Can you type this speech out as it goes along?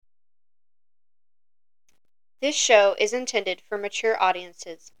This show is intended for mature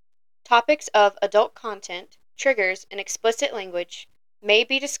audiences. Topics of adult content, triggers, and explicit language may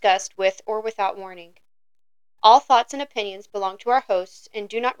be discussed with or without warning. All thoughts and opinions belong to our hosts and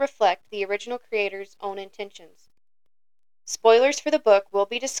do not reflect the original creator's own intentions. Spoilers for the book will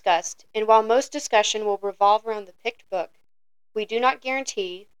be discussed, and while most discussion will revolve around the picked book, we do not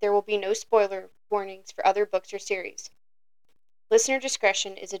guarantee there will be no spoiler warnings for other books or series. Listener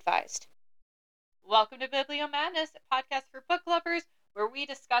discretion is advised. Welcome to Biblio Madness, a podcast for book lovers where we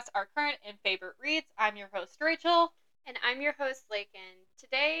discuss our current and favorite reads. I'm your host, Rachel. And I'm your host, Lakin.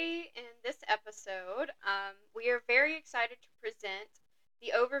 Today, in this episode, we are very excited to present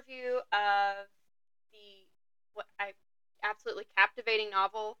the overview of the absolutely captivating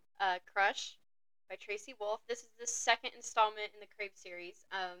novel, Crush, by Tracy Wolff. This is the second installment in the Crave series.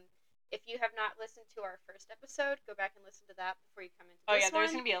 If you have not listened to our first episode, go back and listen to that before you come into this one. Oh yeah,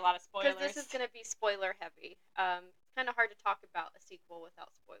 there's going to be a lot of spoilers. Because this is going to be spoiler heavy. It's kind of hard to talk about a sequel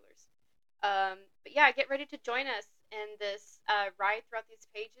without spoilers. But yeah, get ready to join us in this ride throughout these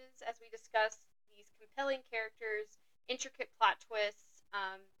pages as we discuss these compelling characters, intricate plot twists.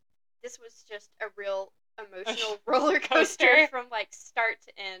 This was just a real emotional roller coaster from like start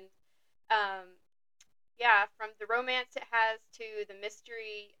to end. Yeah, from the romance it has to the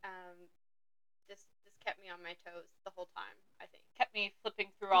mystery. This kept me on my toes the whole time. I think kept me flipping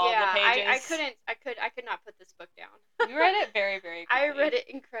through all the pages. I could not put this book down. You read it very, very quickly. I read it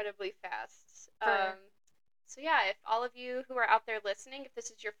incredibly fast. So yeah, if all of you who are out there listening, if this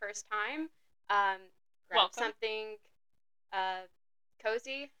is your first time, grab something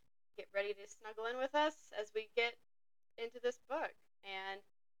cozy, get ready to snuggle in with us as we get into this book. And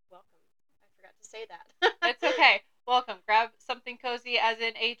welcome. I forgot to say that. It's okay. Welcome. Grab something cozy, as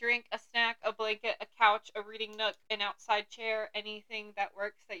in a drink, a snack, a blanket, a couch, a reading nook, an outside chair, anything that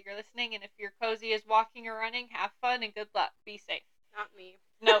works that you're listening. And if your cozy is walking or running, have fun and good luck. Be safe. Not me.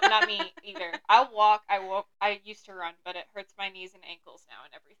 No, not me either. I'll walk. I won't. I used to run, but it hurts my knees and ankles now,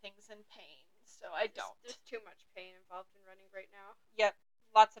 and everything's in pain, so I don't. There's too much pain involved in running right now. Yep,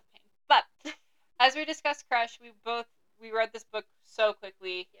 lots of pain. But as we discussed Crush, we read this book so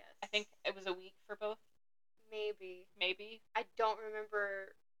quickly. Yes. I think it was a week for both. Maybe. I don't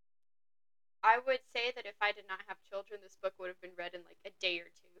remember. I would say that if I did not have children, this book would have been read in like a day or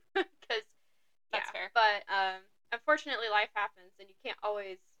two. Because that's fair. But unfortunately, life happens, and you can't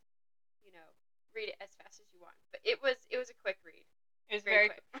always, read it as fast as you want. But it was a quick read. It was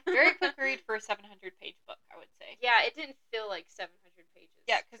very quick. Very quick read for a 700-page book, I would say. Yeah, it didn't feel like 700 pages.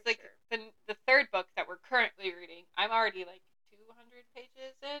 Yeah, because like the third book that we're currently reading, I'm already like 200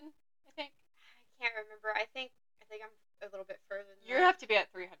 pages in, I think. I can't remember. I think I'm a little bit further than you have to be at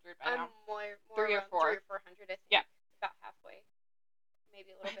 300 by now. More 3 or 4. 300 or 400, I think. Yeah. About halfway.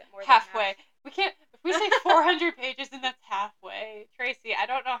 Maybe a little bit more halfway. than half. We can't, if we say 400 pages, then that's halfway. Tracy, I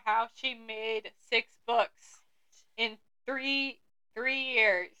don't know how she made 6 books in 3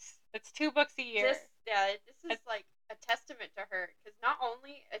 years. That's 2 books a year. This is like a testament to her, because not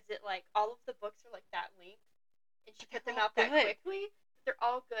only is it like all of the books are like that length, and she put them out that quickly, but they're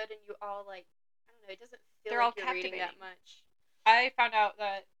all good, and you all like, I don't know, it doesn't feel like you're reading that much. I found out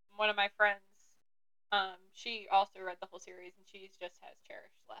that one of my friends, she also read the whole series, and she just has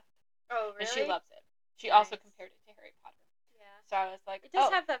Cherish left. Oh, really? And she loves it. She also compared it to Harry Potter. Yeah. So I was like, it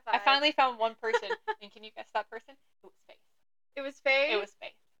does have that vibe. I finally found one person, and can you guess that person? It was Faith. It was Faith? It was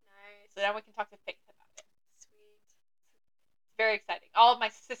Faith. Nice. So now we can talk to Faith about it. Sweet. Very exciting. All of my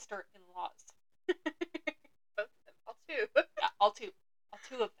sister-in-laws. Both of them. All two. Yeah, all two. All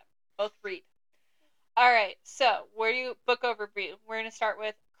 2 of them. Both read. Alright, so book overview. We're going to start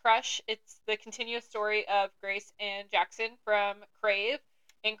with Crush. It's the continuous story of Grace and Jackson from Crave.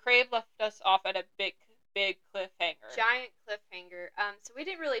 And Crave left us off at a big cliffhanger. Giant cliffhanger. So we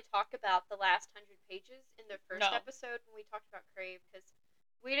didn't really talk about the last 100 pages in the first episode when we talked about Crave, because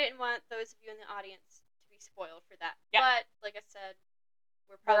we didn't want those of you in the audience to be spoiled for that. Yep. But, like I said,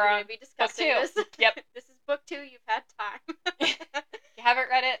 we're probably going to be discussing this. Yep. This is book 2. You've had time. If you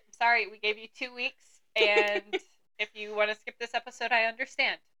haven't read it, I'm sorry. We gave you 2 weeks. And if you want to skip this episode, I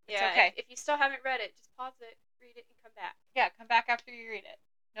understand. It's okay. If you still haven't read it, just pause it, read it, and come back. Yeah, come back after you read it.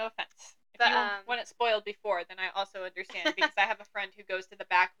 No offense. If you want it spoiled before, then I also understand, because I have a friend who goes to the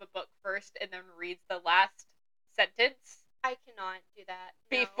back of a book first and then reads the last sentence. I cannot do that.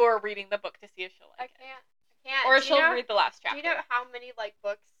 Before reading the book to see if she'll like it. I can't. Or she'll read the last chapter. Do you know how many like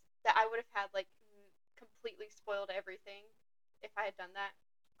books that I would have had like completely spoiled everything if I had done that?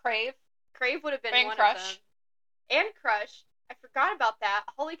 Crave would have been one Crush. of them. And Crush. I forgot about that.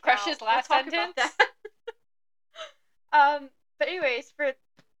 Holy cow. Crush's last sentence. But anyways, for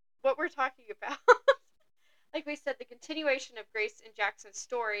what we're talking about, like continuation of Grace and Jackson's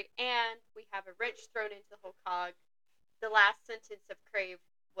story, and we have a wrench thrown into the whole cog. The last sentence of Crave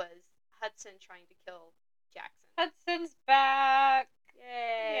was Hudson trying to kill Jackson. Hudson's back.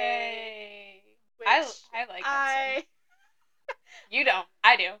 Yay. Which I like Hudson. You don't.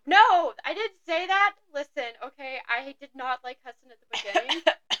 I do. No, I didn't say that. Listen, okay, I did not like Hudson at the beginning,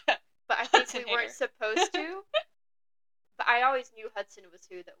 but I think Hudson we weren't supposed to. But I always knew Hudson was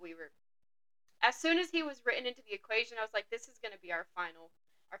who that we were. As soon as he was written into the equation, I was like, this is going to be our final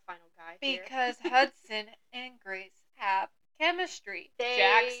guy here. Because Hudson and Grace have chemistry.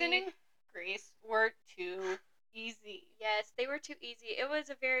 Jackson and Grace were too easy. Yes, they were too easy. It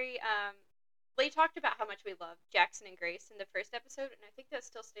was a very they talked about how much we love Jackson and Grace in the first episode, and I think that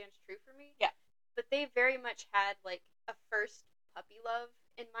still stands true for me. Yeah. But they very much had like a first puppy love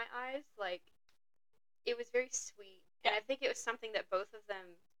in my eyes. Like, it was very sweet. Yeah. And I think it was something that both of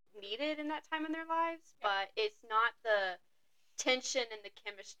them needed in that time in their lives, but it's not the tension and the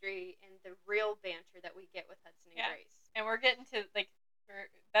chemistry and the real banter that we get with Hudson and Grace. And we're getting to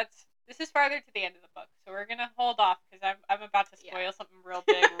this is farther to the end of the book, so we're gonna hold off because I'm about to spoil something real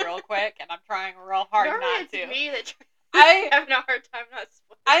big real quick, and I'm trying real hard not to. It's me that I having a hard time not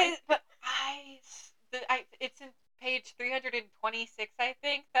spoiling. It's in page 326, I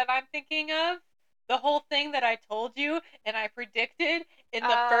think, that I'm thinking of. The whole thing that I told you and I predicted in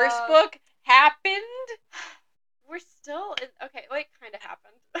the first book happened. We're still in... Okay, well, it kind of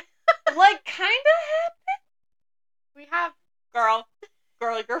happened. Like, kind of happened? We have... Girl,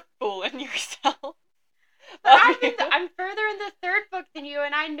 you're fooling yourself. I'm further in the third book than you,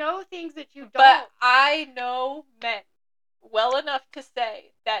 and I know things that you don't. But I know men well enough to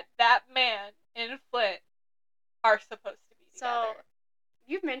say that man and Flint are supposed to be together. So,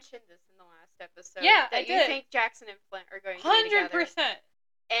 you've mentioned this in the last episode. Yeah, that I you did. think Jackson and Flint are going to be together. 100%.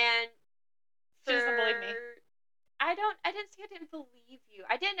 And She doesn't believe me. I didn't say I didn't believe you.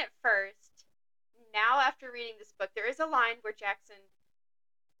 I didn't at first. Now, after reading this book, there is a line where Jackson,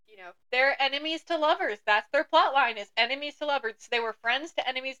 they're enemies to lovers. That's their plot line, is enemies to lovers. They were friends to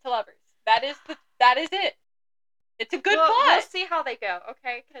enemies to lovers. That is it. It's a good plot. We'll see how they go,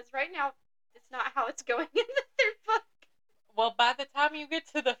 okay? Because right now, it's not how it's going in the third book. Well, by the time you get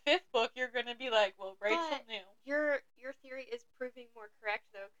to the fifth book, you're going to be like, well, Rachel knew. Your theory is proving more correct,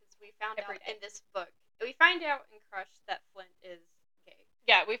 though, because we found out in this book. We find out in Crush that Flint is gay.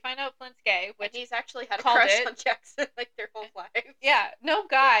 Yeah, we find out Flint's gay, which he's actually had a crush on Jackson, like, their whole lives. Yeah, no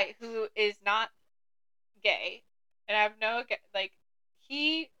guy who is not gay, and I have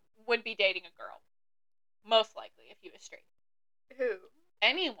he would be dating a girl. Most likely, if he was straight. Who?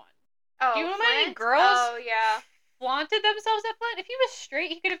 Anyone. Oh, do you know Flint? how many girls flaunted themselves at Flint? If he was straight,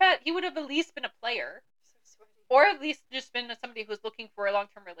 he would have at least been a player. So sweaty. Or at least just been somebody who's looking for a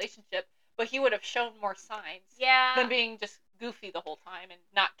long-term relationship, but he would have shown more signs than being just goofy the whole time and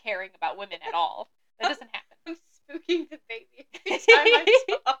not caring about women at all. That doesn't happen. I'm spooking the baby every time I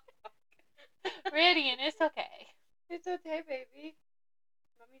talk. Radiant, it's okay. It's okay, baby.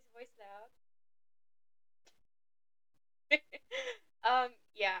 Mommy's voice loud.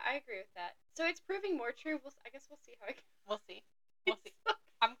 Yeah, I agree with that. So it's proving more true. I guess we'll see how it goes. We'll see.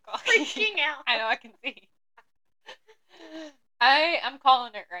 I'm freaking out. I know, I can see. I'm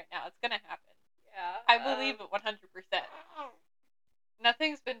calling it right now. It's gonna happen. Yeah. I believe it 100%.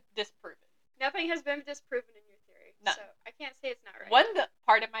 Nothing's been disproven. Nothing has been disproven in your theory. None. So I can't say it's not right. One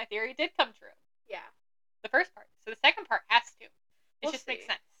part of my theory did come true. Yeah. The first part. So the second part has to. It just makes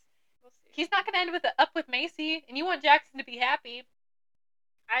sense. We'll see. He's not going to end with up with Macy, and you want Jackson to be happy.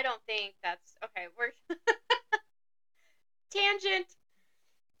 I don't think that's... Okay, we're... Tangent!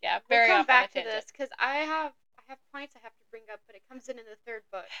 Yeah, we'll come back to this, because I have points I have to bring up, but it comes in the third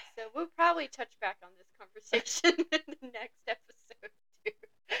book. So we'll probably touch back on this conversation in the next episode, too.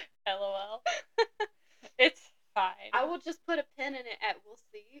 LOL. It's fine. I will just put a pin in it at we'll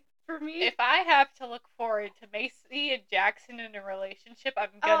see for me. If I have to look forward to Macy and Jackson in a relationship,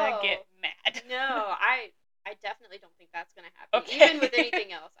 I'm gonna get mad. No, I definitely don't think that's gonna happen. Okay. Even with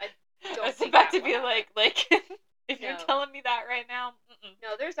anything else, I don't think about that to be will happen. like if you're telling me that right now. Mm-mm.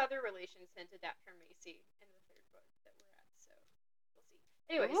 No, there's other relations hinted at from Macy in the third book that we're at, so we'll see.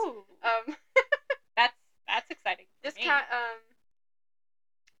 Anyways, Ooh. That's exciting. This me. Yeah.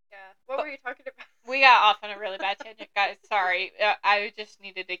 What were you talking about? We got off on a really bad tangent, guys. Sorry. I just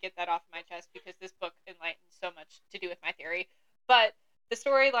needed to get that off my chest because this book enlightened so much to do with my theory. But the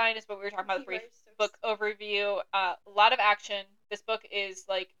storyline is what we were talking about, the brief book overview. A lot of action. This book is,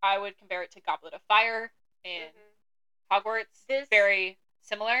 I would compare it to Goblet of Fire and Hogwarts. Very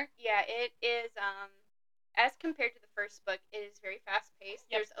similar. Yeah, it is, as compared to the first book, it is very fast-paced.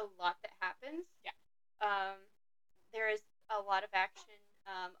 Yep. There's a lot that happens. Yeah. There lot of action.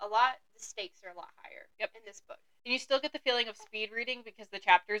 The stakes are a lot higher in this book. And you still get the feeling of speed reading because the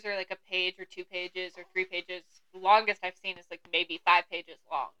chapters are like a page or 2 pages or 3 pages. The longest I've seen is like maybe 5 pages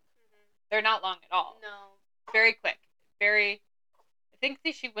long. Mm-hmm. They're not long at all. No. Very quick. I think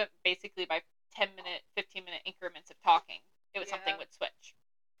she went basically by 10-minute, 15-minute increments of talking. It was something would switch.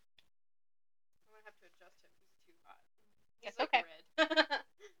 I'm going to have to adjust him. He's too hot. He's like okay. Red.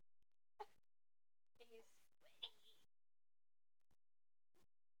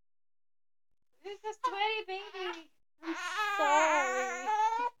 He's a sweaty baby. I'm sorry.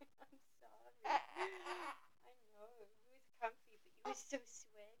 I'm sorry. I know. He was comfy, but he was so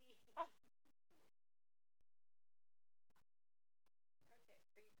sweaty. Okay,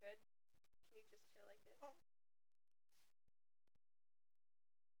 are you good? Can you just chill like this?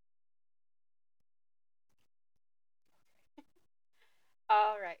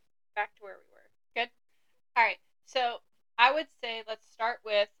 Alright, back to where we were. Good? Alright, so I would say let's start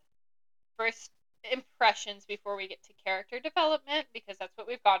with first impressions before we get to character development, because that's what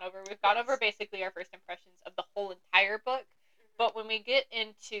we've gone over. We've gone over basically our first impressions of the whole entire book. Mm-hmm. But when we get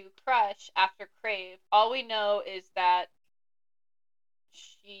into Crush after Crave, all we know is that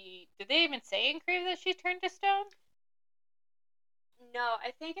did they even say in Crave that she turned to stone? No,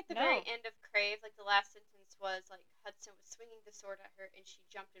 I think at the very end of Crave, like the last sentence was like Hudson was swinging the sword at her and she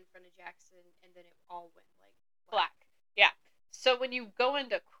jumped in front of Jackson and then it all went like black. Yeah. So when you go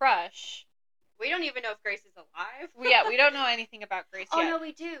into Crush, we don't even know if Grace is alive. Yeah, we don't know anything about Grace yet. Oh, no,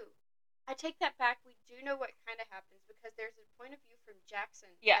 we do. I take that back. We do know what kind of happens because there's a point of view from Jackson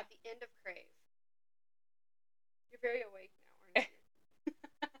at the end of Crave. You're very awake now, aren't you?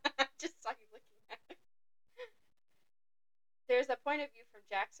 I just saw you looking at it. There's a point of view from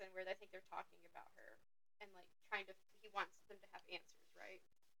Jackson where I think they're talking about her and like he wants them to have answers, right?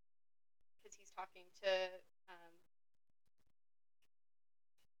 Because he's talking to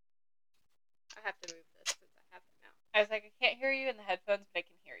I have to move this since I have it now. I was like, I can't hear you in the headphones, but I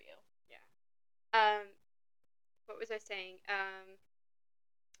can hear you. Yeah. What was I saying?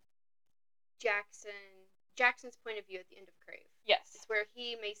 Jackson's point of view at the end of Crave. Yes. It's where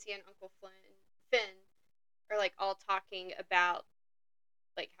he, Macy, and Uncle Finn are like all talking about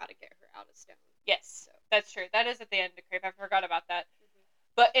like how to get her out of stone. Yes, so. That's true. That is at the end of Crave. I forgot about that. Mm-hmm.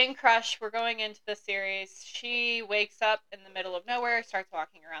 But in Crush, we're going into the series. She wakes up in the middle of nowhere, starts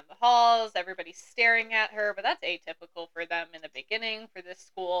walking around the halls. Everybody's staring at her, but that's atypical for them in the beginning for this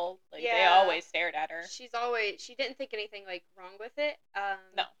school. Like they always stared at her. She didn't think anything like wrong with it.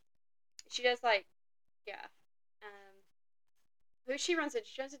 No. She does like, who she runs into?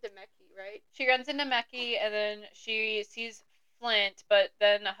 She runs into Mecky, right? She runs into Mecky, and then she sees Flint, but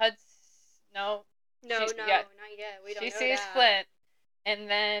then No, not yet. We don't know She sees Flint, and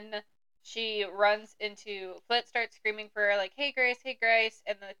then she runs into Flint. Starts screaming for her, like, "Hey Grace, hey Grace!"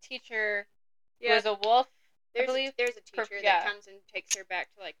 And the teacher, who is a Wolff, I believe. There's a teacher that comes and takes her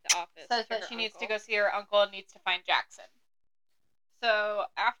back to like the office. Says that she needs to go see her uncle and needs to find Jackson. So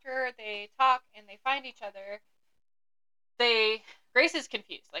after they talk and they find each other, Grace is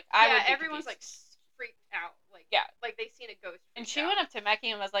confused. Like everyone's confused. Like freaked out. Like like they've seen a ghost. And she went up to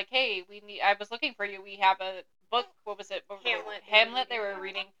Mecky and was like, "Hey, I was looking for you. We have a book. What was it? Hamlet. They were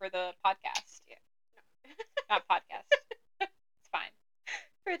reading for the podcast. Yeah, no. Not podcast. It's fine.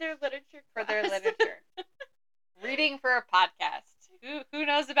 For their literature. For their literature. Reading for a podcast. Who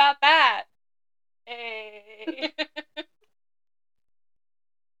knows about that? Hey.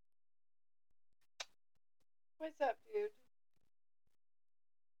 What's up, dude?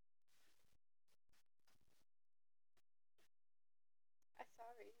 I'm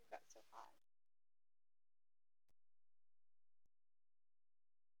sorry you got so hot.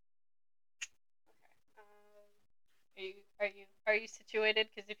 Okay. Are you situated?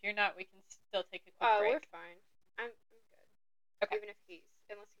 Because if you're not, we can still take a quick break. Oh, we're fine. I'm good. Okay. Even if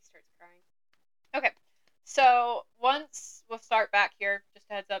unless he starts crying. Okay. So once we'll start back here. Just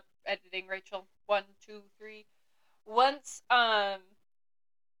a heads up, editing Rachel. 1, 2, 3. Once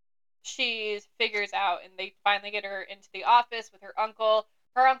she figures out and they finally get her into the office with her uncle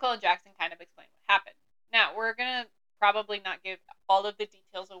and Jackson kind of explain what happened. Now we're gonna probably not give all of the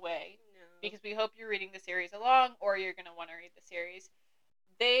details away because we hope you're reading the series along or you're gonna want to read the series.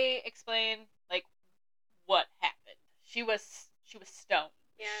 They explain like what happened. She was stoned.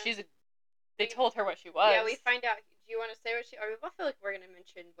 Yeah. They told her what she was. Yeah, we find out. Do you want to say what she? I feel like we're gonna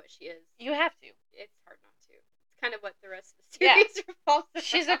mention what she is. You have to. It's hard not to. It's kind of what the rest of the series revolves around.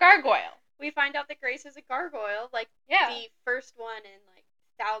 She's a gargoyle. We find out that Grace is a gargoyle, like the first one in like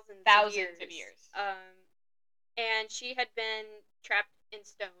thousands of years. And she had been trapped in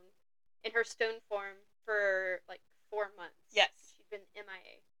stone, in her stone form for like 4 months. Yes. She'd been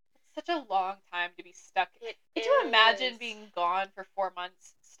MIA. It's such a long time to be stuck. Could you imagine being gone for 4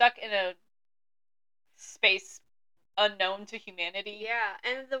 months, stuck in a space unknown to humanity? Yeah,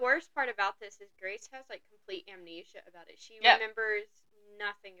 and the worst part about this is Grace has like complete amnesia about it. She Yeah. remembers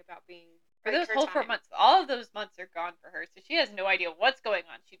nothing about being For like, those her whole 4 time. months. All of those months are gone for her, so she has no idea what's going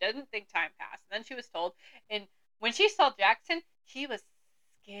on. She doesn't think time passed. And then she was told, and when she saw Jackson, he was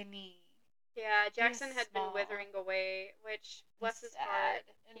skinny. Yeah, Jackson was had small. been withering away, which bless his sad. heart.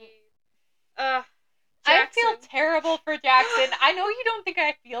 And Jackson. I feel terrible for Jackson. I know you don't think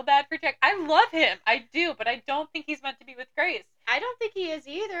I feel bad for Jack. I love him. I do, but I don't think he's meant to be with Grace. I don't think he is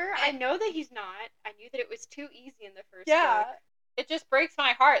either. I know that he's not. I knew that it was too easy in the first Yeah. book. It just breaks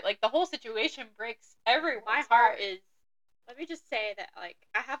my heart. Like, the whole situation breaks everyone's My heart is... Let me just say that, like,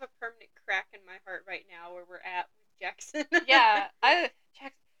 I have a permanent crack in my heart right now where we're at with Jackson. Yeah.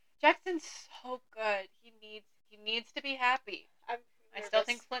 Jackson's so good. He needs to be happy. I still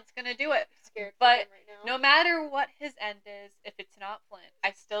think Flint's gonna do it. I'm scared but for him right now. No matter what his end is, if it's not Flint,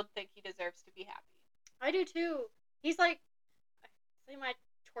 I still think he deserves to be happy. I do too. He's like my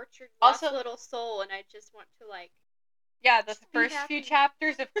tortured, lost little soul, and I just want to like. Yeah, the first few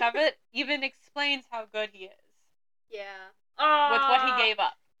chapters of Covet even explains how good he is. Yeah. With what he gave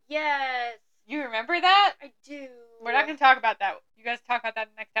up. Yes. You remember that? I do. We're not going to talk about that. You guys talk about that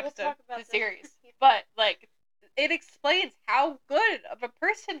in the next episode of the series. Yeah. But, like, it explains how good of a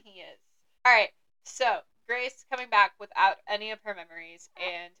person he is. Alright, so, Grace coming back without any of her memories,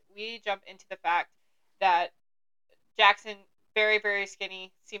 and we jump into the fact that Jackson, very, very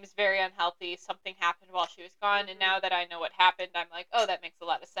skinny, seems very unhealthy. Something happened while she was gone, and now that I know what happened, I'm like, oh, that makes a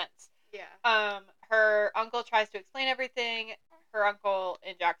lot of sense. Yeah. Her uncle tries to explain everything. Her uncle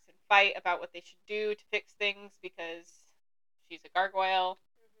and Jackson fight about what they should do to fix things because she's a gargoyle.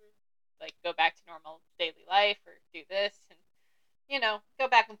 Mm-hmm. Like, go back to normal daily life or do this, and, you know, go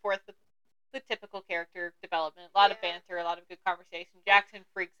back and forth with the typical character development. A lot of banter, a lot of good conversation. Jackson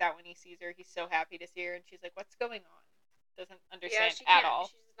freaks out when he sees her. He's so happy to see her, and she's like, what's going on? Doesn't understand at all.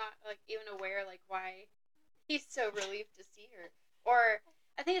 She's not, like, even aware, like, why he's so relieved to see her. Or,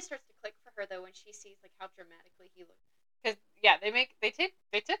 I think it starts to click for her, though, when she sees, like, how dramatically he looks. Because, yeah, they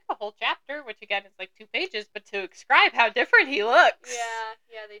took the whole chapter, which, again, is, like, 2 pages, but to describe how different he looks.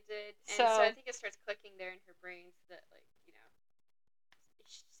 Yeah, they did. And so I think it starts clicking there in her brains that, like, you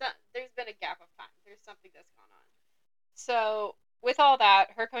know, there's been a gap of time. There's something that's gone on. So, with all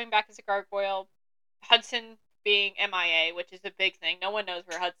that, her coming back as a gargoyle, Hudson being MIA, which is a big thing. No one knows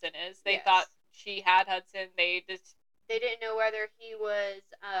where Hudson is. They thought she had Hudson. They didn't know whether he was,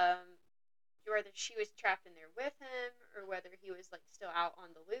 whether she was trapped in there with him, or whether he was, like, still out on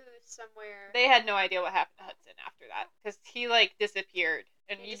the loose somewhere. They had no idea what happened to Hudson after that, because he, like, disappeared.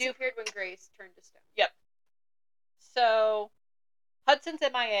 And he disappeared when Grace turned to stone. Yep. So, Hudson's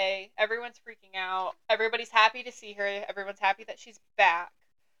MIA. Everyone's freaking out. Everybody's happy to see her. Everyone's happy that she's back.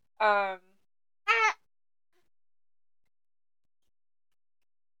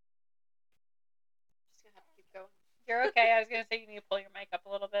 You're okay. I was going to say you need to pull your mic up a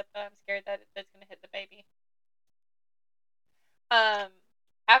little bit, but I'm scared that it's going to hit the baby.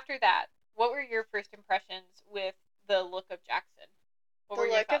 After that, what were your first impressions with the look of Jackson? What were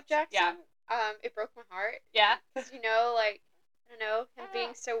your thoughts? Of Jackson? Yeah. It broke my heart. Yeah. Because, you know, like, I don't know, him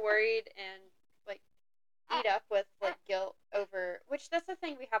being so worried and, like, eat up with, like, guilt over... Which, that's the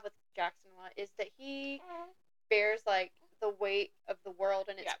thing we have with Jackson a lot, is that he bears, like, the weight of the world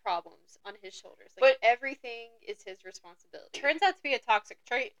and its problems on his shoulders. Like, but everything is his responsibility. Turns out to be a toxic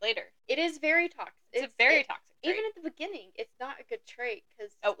trait later. It is very toxic. It's a very toxic trait. Even at the beginning, it's not a good trait,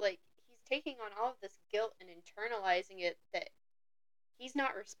 because, like, he's taking on all of this guilt and internalizing it that he's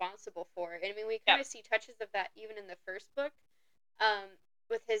not responsible for. And, I mean, we kind of see touches of that even in the first book,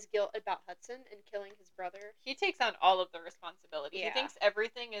 with his guilt about Hudson and killing his brother. He takes on all of the responsibility. Yeah. He thinks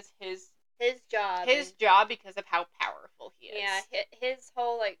everything is his job. His job because of how powerful he is. Yeah, his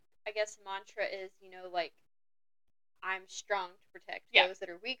whole, like, I guess mantra is, you know, like, I'm strong to protect those that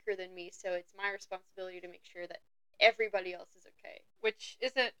are weaker than me, so it's my responsibility to make sure that everybody else is okay. Which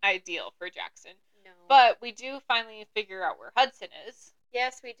isn't ideal for Jackson. No. But we do finally figure out where Hudson is.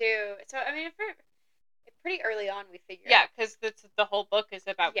 Yes, we do. So, I mean, pretty early on we figure out. Yeah, because the whole book is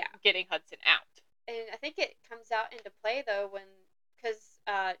about getting Hudson out. And I think it comes out into play, though, because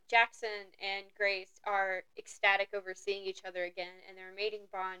Jackson and Grace are ecstatic over seeing each other again, and their mating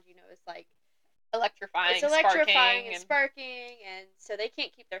bond, you know, is like electrifying, sparking, and so they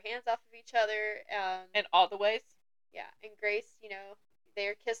can't keep their hands off of each other. In all the ways. Yeah, and Grace, you know,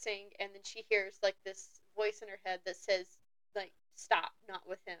 they're kissing, and then she hears, like, this voice in her head that says, like, stop, not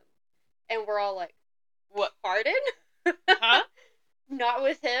with him. And we're all like, what, pardon? Huh? Not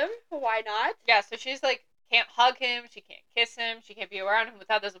with him. Why not? Yeah, so she's like, can't hug him, she can't kiss him, she can't be around him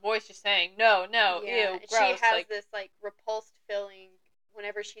without this voice just saying, no, Yeah, ew, and gross. she has like, this like repulsed feeling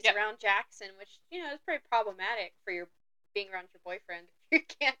whenever she's Yep. around Jackson, which is pretty problematic for your being around your boyfriend. You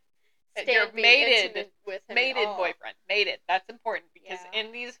can't stand your being intimate with him at mated all. boyfriend. Mated. That's important because Yeah.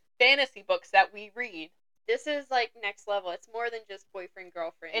 in these fantasy books that we read, This is like next level. It's more than just boyfriend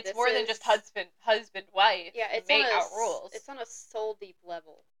girlfriend. it's This more than is just husband wife. Yeah, it's mate on a out rules. It's on a soul deep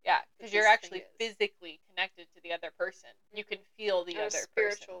level. Yeah, that because you're this actually thing is. physically connected to the other person. You can feel the on a other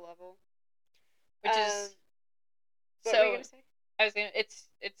spiritual person, level. which is What were you so. gonna say?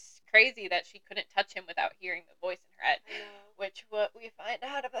 It's crazy that she couldn't touch him without hearing the voice in her head. I know. Which what we find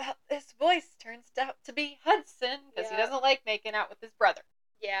out about this voice turns out to be Hudson because he Yeah. doesn't like making out with his brother.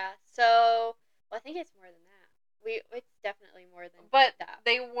 Yeah. So, I think it's more than that. It's definitely more than But that.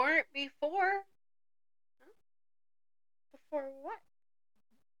 they weren't before. Huh? Before what?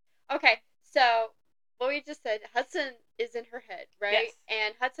 Okay, so what we just said, Hudson is in her head, right? Yes.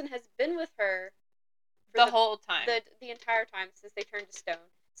 And Hudson has been with her for The whole time. the entire time since they turned to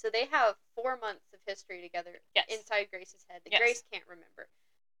stone. So they have 4 months of history together. Yes. Inside Grace's head that Yes. Grace can't remember.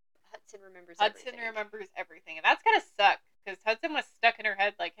 Hudson remembers Hudson everything. remembers everything, and that's gotta suck because Hudson was stuck in her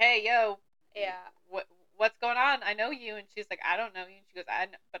head, like, "Hey, yo, Yeah. what's going on? I know you," and she's like, "I don't know you," and she goes, "I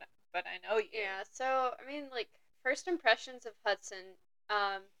know, but I know you." Yeah. So I mean, like, first impressions of Hudson,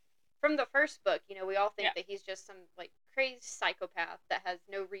 from the first book, we all think that he's just some like crazy psychopath that has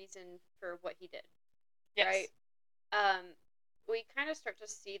no reason for what he did. Yes. Right. We kind of start to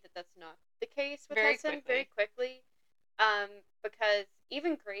see that that's not the case with Very Hudson quickly. very quickly, because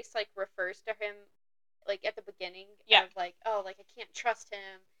even Grace like refers to him like at the beginning Yeah. of like, oh, like I can't trust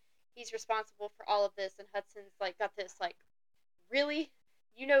him, he's responsible for all of this, and Hudson's like got this like, really,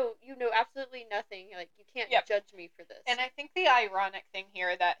 you know absolutely nothing, like you can't Yep. judge me for this. And I think the ironic thing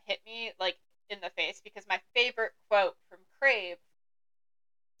here that hit me like in the face, because my favorite quote from Crave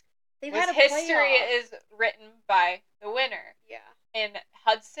They've was had a history playoff. is written by the winner. Yeah, And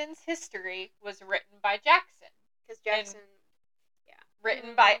Hudson's history was written by Jackson. because Jackson,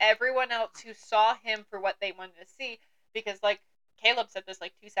 Written by everyone else who saw him for what they wanted to see. Because, like Caleb said this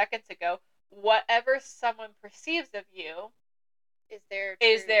like 2 seconds ago, whatever someone perceives of you is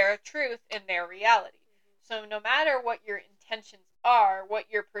their truth in their reality. So no matter what your intentions are, what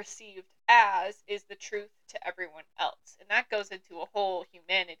you're perceived as is the truth to everyone else. And that goes into a whole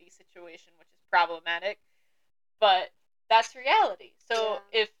humanity situation, which is problematic. But that's reality. So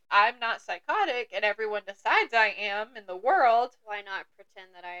if I'm not psychotic and everyone decides I am in the world, why not pretend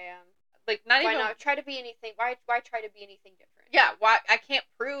that I am? Like, why not try to be anything? Why try to be anything different? Yeah, why I can't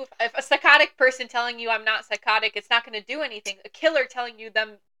prove if a psychotic person telling you I'm not psychotic, it's not going to do anything. A killer telling you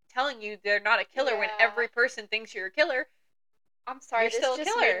they're not a killer when every person thinks you're a killer. I'm sorry, you're this still a just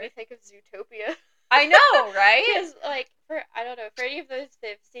killer. made me think of Zootopia. I know, right? Because like I don't know, for any of those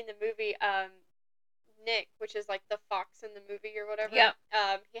that've seen the movie, Nick, which is like the fox in the movie or whatever. Yeah.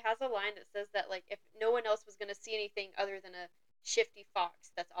 He has a line that says that like if no one else was gonna see anything other than a shifty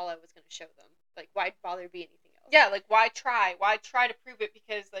fox, that's all I was gonna show them. Like, why bother be anything else? Yeah, like why try? Why try to prove it?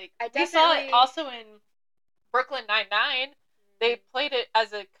 Because like we saw it also in Brooklyn Nine-Nine. They played it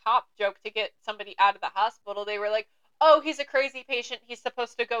as a cop joke to get somebody out of the hospital. They were like, "Oh, he's a crazy patient. He's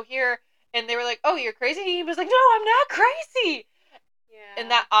supposed to go here." And they were like, "Oh, you're crazy?" He was like, "No, I'm not crazy." Yeah.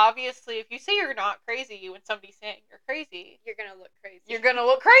 And that obviously, if you say you're not crazy when somebody's saying you're crazy, you're gonna look crazy. You're gonna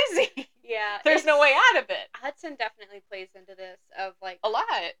look crazy. Yeah. There's no way out of it. Hudson definitely plays into this of like a lot.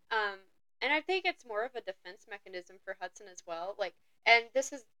 And I think it's more of a defense mechanism for Hudson as well. Like, and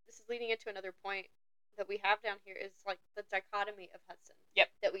this is leading into another point that we have down here is like the dichotomy of Hudson. Yep.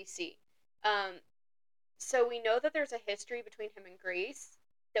 That we see. So we know that there's a history between him and Grace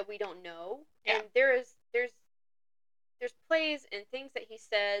that we don't know, and there's plays and things that he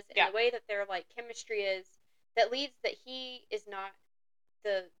says and the way that their like chemistry is that leads that he is not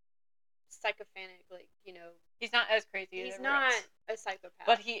the psychophanic, like, he's not as crazy. He's not a psychopath,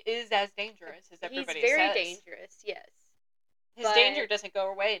 but he is as dangerous as everybody says. He's very dangerous. Yes, his danger doesn't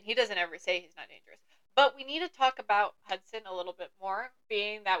go away, and he doesn't ever say he's not dangerous. But we need to talk about Hudson a little bit more,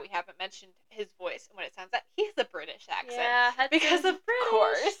 being that we haven't mentioned his voice and what it sounds like. He has a British accent. Yeah, Hudson's because of British.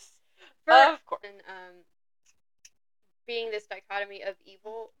 course. Of course. And being this dichotomy of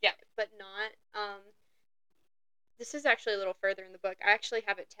evil, but not. This is actually a little further in the book. I actually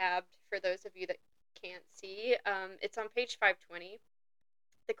have it tabbed for those of you that can't see. It's on page 520.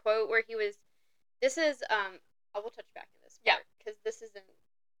 The quote where he was. This is. I will touch back in this part because this isn't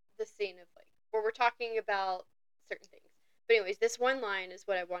the scene of like where we're talking about certain things. But anyways, this one line is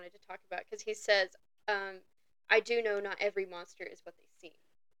what I wanted to talk about because he says, I do know not every monster is what they seem.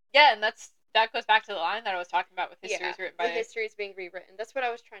 Yeah, and that goes back to the line that I was talking about with history is written by... the history is being rewritten. That's what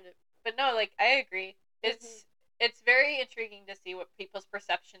I was trying to... But no, like, I agree. It's very intriguing to see what people's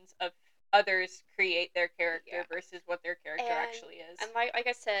perceptions of others create their character versus what their character actually is. And like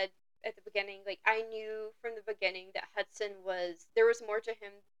I said at the beginning, like, I knew from the beginning that Hudson there was more to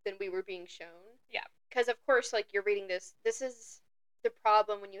him than we were being shown. Yeah. Because, of course, like, you're reading this is the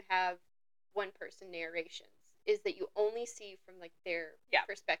problem when you have one-person narrations, is that you only see from, like, their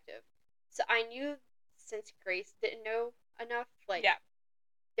perspective. So I knew, since Grace didn't know enough, like,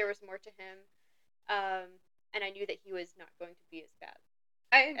 there was more to him, and I knew that he was not going to be as bad.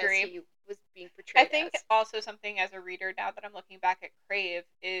 I agree. As he was being portrayed. I think also something as a reader, now that I'm looking back at Crave,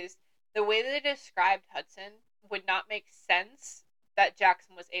 is the way that they described Hudson would not make sense that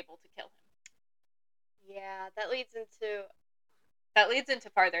Jackson was able to kill him. Yeah, that leads into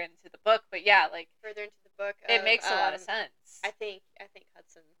farther into the book, but yeah, like, further into the book, it makes a lot of sense. I think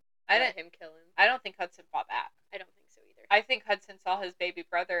Hudson let him kill him. I don't think Hudson fought back. I don't think so either. I think Hudson saw his baby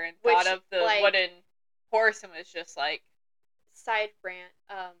brother and thought of the wooden horse and was just like... Side rant,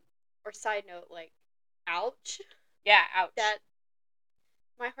 or side note, like, ouch. Yeah, ouch. That,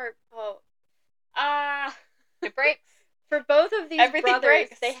 my heart, it breaks. For both of these Everything brothers,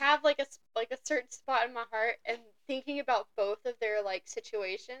 breaks. They have, like, a certain spot in my heart, and thinking about both of their, like,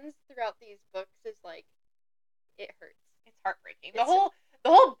 situations throughout these books is, like, it hurts. It's heartbreaking. The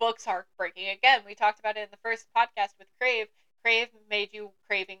whole book's heartbreaking. Again, we talked about it in the first podcast with Crave. Crave made you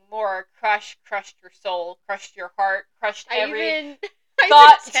craving more. Crushed your soul, crushed your heart, crushed every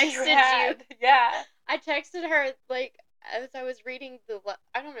thought you had. Yeah. I texted her, like, as I was reading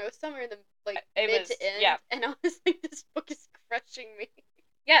I don't know, somewhere in the, like, mid to end, and I was like, this book is crushing me.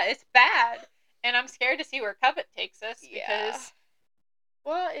 Yeah, it's bad, and I'm scared to see where Covet takes us, because...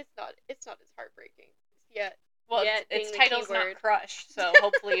 Well, it's not as heartbreaking yet. Well, its title's not Crush, so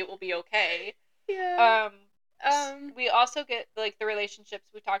hopefully it will be okay. Yeah. We also get, like, the relationships.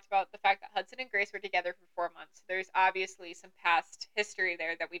 We talked about the fact that Hudson and Grace were together for 4 months. There's obviously some past history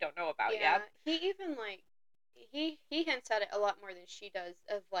there that we don't know about yet. He even, like, he hints at it a lot more than she does,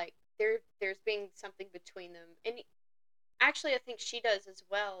 of, like, there's being something between them. And actually, I think she does as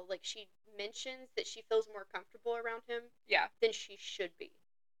well. Like, she mentions that she feels more comfortable around him than she should be.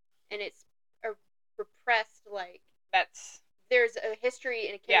 And it's a repressed, like... There's a history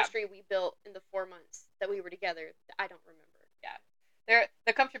and a chemistry we built in the 4 months that we were together that I don't remember. Yeah.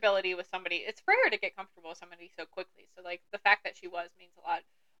 The comfortability with somebody, it's rare to get comfortable with somebody so quickly. So, like, the fact that she was means a lot.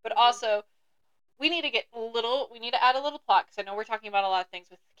 But also, we need to add a little plot, because I know we're talking about a lot of things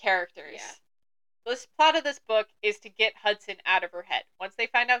with characters. Yeah. The plot of this book is to get Hudson out of her head. Once they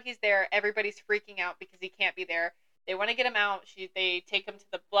find out he's there, everybody's freaking out because he can't be there. They want to get him out. They take him to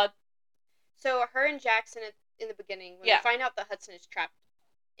the blood... So, her and Jackson... in the beginning, when we find out that Hudson is trapped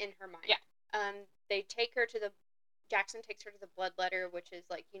in her mind. They take her to Jackson takes her to the bloodletter, which is,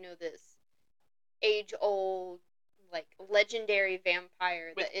 like, you know, this age-old, like, legendary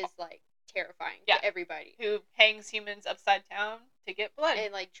vampire that is, like, terrifying to everybody. Who hangs humans upside down to get blood.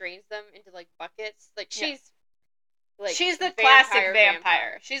 And, like, drains them into, like, buckets. Like, she's the classic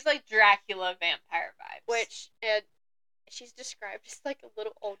vampire. She's, like, Dracula vampire vibes. Which, she's described as, like, a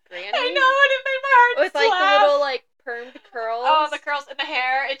little old granny. I know, and it made my heart with, like, the little, like, permed curls. Oh, the curls and the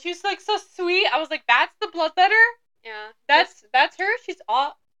hair. And she's, like, so sweet. I was like, that's the bloodletter? Yeah. That's her? She's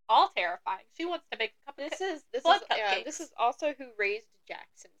all terrifying. She wants to make a cup of cupcakes. This is also who raised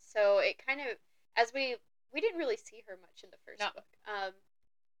Jackson. So it kind of, as we didn't really see her much in the first book.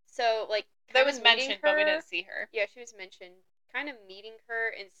 So, like, that was mentioned, but we didn't see her. Yeah, she was mentioned. Kind of meeting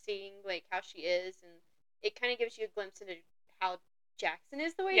her and seeing, like, how she is, and it kind of gives you a glimpse into how Jackson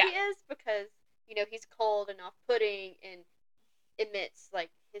is the way he is, because, you know, he's cold and off-putting and emits, like,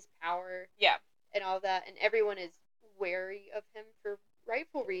 his power and all that, and everyone is wary of him for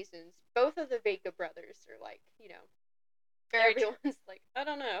rightful reasons. Both of the Vega brothers are, like, you know, everyone's like, I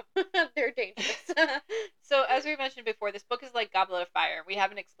don't know, they're dangerous. So, as we mentioned before, this book is like Goblet of Fire. We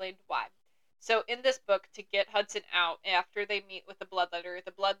haven't explained why. So, in this book, to get Hudson out, after they meet with the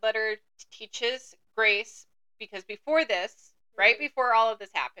bloodletter teaches Grace, because before this, right before all of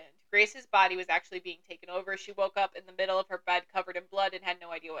this happened, Grace's body was actually being taken over. She woke up in the middle of her bed covered in blood and had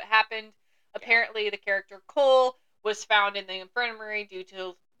no idea what happened. Apparently, the character Cole was found in the infirmary due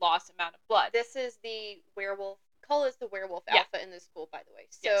to lost amount of blood. This is the werewolf. Cole is the werewolf alpha in this school, by the way.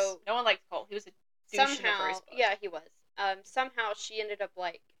 So yes. No one liked Cole. He was a douche in the first book. Yeah, he was. Somehow she ended up,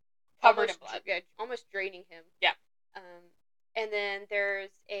 like, covered in blood. Almost draining him. Yeah. And then there's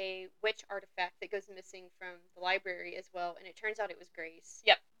a witch artifact that goes missing from the library as well, and it turns out it was Grace.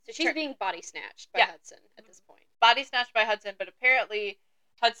 Yep. So she's being body snatched by Yeah. Hudson at this point. Body snatched by Hudson, but apparently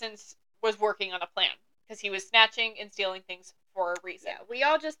Hudson was working on a plan because he was snatching and stealing things for a reason. Yeah, we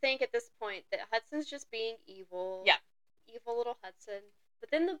all just think at this point that Hudson's just being evil. Yeah. Evil little Hudson.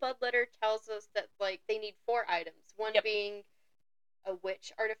 But then the bloodletter tells us that, like, they need 4 items. One being a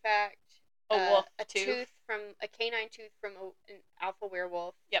witch artifact, a wolf a tooth from a canine tooth from an alpha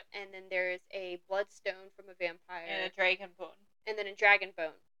werewolf. Yep. And then there's a bloodstone from a vampire. And a dragon bone. And then a dragon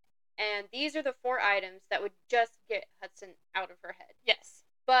bone. And these are the 4 items that would just get Hudson out of her head. Yes.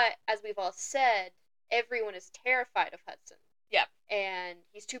 But as we've all said, everyone is terrified of Hudson. Yep. And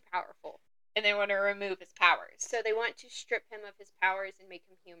he's too powerful. And they want to remove his powers. So they want to strip him of his powers and make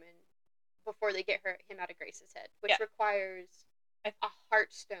him human before they get him out of Grace's head, which requires a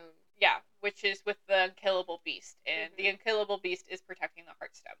heartstone. Yeah, which is with the unkillable beast, and the unkillable beast is protecting the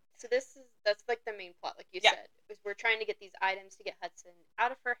heartstone. So that's like the main plot, like you said. Is we're trying to get these items to get Hudson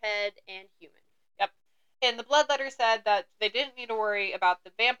out of her head and human. Yep. And the bloodletter said that they didn't need to worry about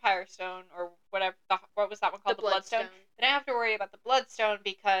the vampire stone or whatever. What was that one called? The bloodstone. They didn't have to worry about the bloodstone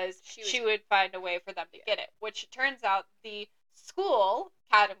because she would find a way for them to get it. Which it turns out the school,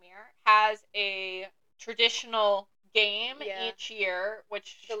 Cadamere, has a traditional game each year,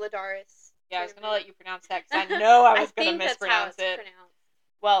 which the Ladaris. Yeah, I was gonna let you pronounce that because I know I was gonna mispronounce it.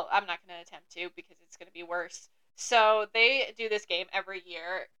 Well, I'm not gonna attempt to because it's gonna be worse. So they do this game every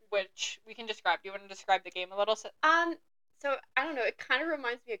year, which we can describe. Do you want to describe the game a little? So I don't know. It kind of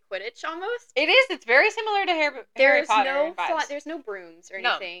reminds me of Quidditch almost. It is. It's very similar to Harry Potter. There's no brooms or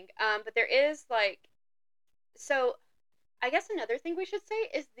anything. But there is like. So, I guess another thing we should say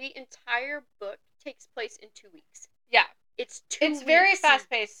is the entire book takes place in 2 weeks. Yeah. It's 2 weeks. It's very fast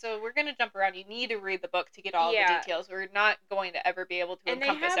paced, so we're gonna jump around. You need to read the book to get all the details. We're not going to ever be able to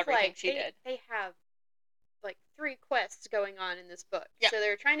encompass everything she did. They have like 3 quests going on in this book. Yeah. So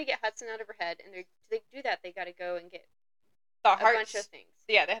they're trying to get Hudson out of her head, and they do that. They got to go and get a bunch of things.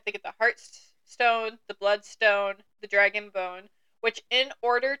 Yeah, they have to get the Heartstone, the Bloodstone, the Dragon Bone. Which, in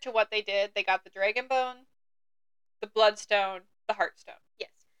order to what they did, they got the Dragon Bone, the Bloodstone, the Heartstone.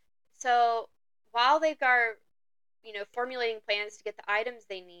 Yes. So while they've got formulating plans to get the items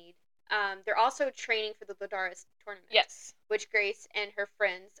they need, they're also training for the Ladaris tournament. Yes. Which Grace and her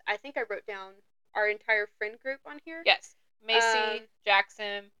friends, I think I wrote down our entire friend group on here. Yes. Macy,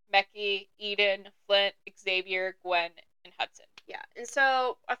 Jackson, Becky, Eden, Flint, Xavier, Gwen, and Hudson. Yeah. And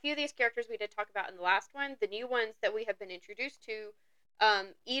so a few of these characters we did talk about in the last one. The new ones that we have been introduced to,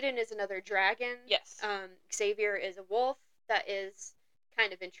 Eden is another dragon. Yes. Xavier is a wolf that is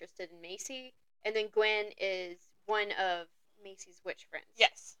kind of interested in Macy. And then Gwen is one of Macy's witch friends.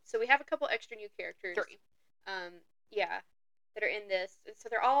 Yes. So we have a couple extra new characters. 3. That are in this. And so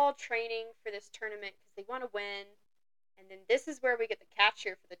they're all training for this tournament because they want to win. And then this is where we get the catch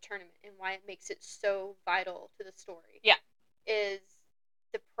here for the tournament and why it makes it so vital to the story. Yeah. Is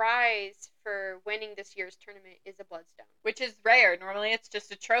the prize for winning this year's tournament is a bloodstone. Which is rare. Normally it's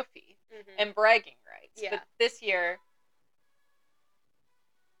just a trophy and bragging rights. Yeah. But this year...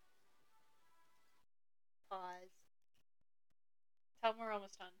 Pause. Tell them we're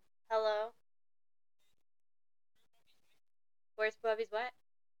almost done. Hello? Where's Bubby's what?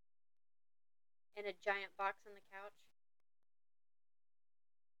 In a giant box on the couch?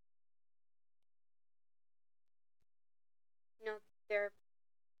 No, they're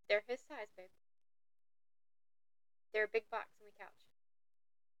his size, babe. They're a big box on the couch.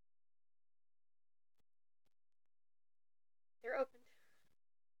 They're open.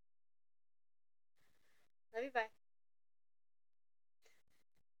 Love you, bye.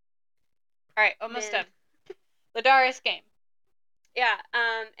 Alright, almost done. Ladaris game. Yeah,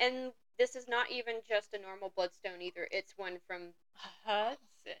 and this is not even just a normal bloodstone either. It's one from Hudson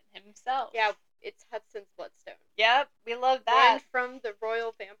himself. Yeah, it's Hudson's bloodstone. Yep, we love that. One from the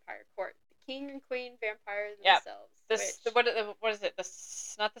Royal Vampire Court. The King and Queen vampires themselves. What is it?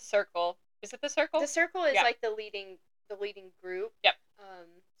 Not the circle. Is it the circle? The circle is like the leading group. Yep.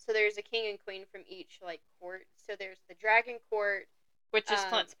 So there's a king and queen from each court. So there's the Dragon Court, which is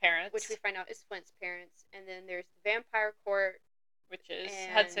Flint's parents. Which we find out is Flint's parents, and then there's the Vampire Court, which is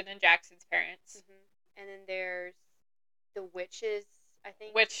Hudson and Jackson's parents. Mm-hmm. And then there's the witches, I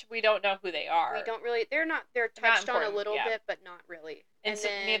think. Which we don't know who they are. We don't really. They're touched on a little bit, but not really. And so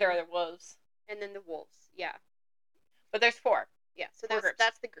neither are the wolves. And then the wolves, yeah. But there's 4. Yeah, so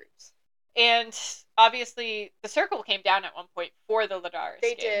that's the groups. And obviously, the circle came down at one point for the Ladaris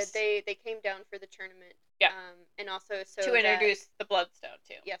games. Did. They came down for the tournament. Yeah. And also to introduce the Bloodstone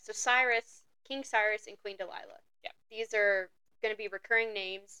too. Yeah. So King Cyrus, and Queen Delilah. Yeah. These are going to be recurring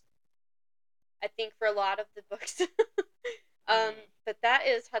names. I think for a lot of the books. But that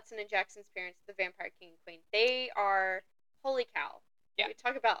is Hudson and Jackson's parents, the Vampire King and Queen. They are, holy cow. Yeah. We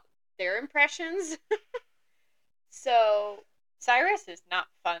talk about their impressions. So Cyrus is not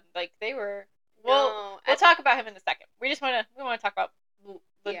fun. Like, they were... no, We'll talk about him in a second. We want to talk about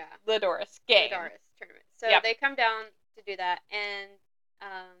Lydoris game. Lydoris tournament. So Yep. they come down to do that, and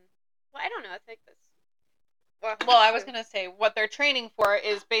well, I don't know. I think this. Well, I was gonna say what they're training for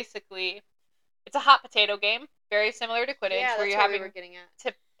is basically it's a hot potato game, very similar to Quidditch, Yeah, where you're what having we were getting at.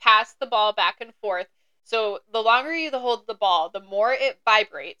 to pass the ball back and forth. So the longer you hold the ball, the more it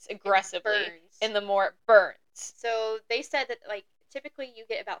vibrates aggressively, and the more it burns. So they said that like typically you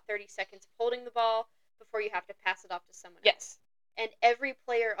get about 30 seconds of holding the ball before you have to pass it off to someone else. And every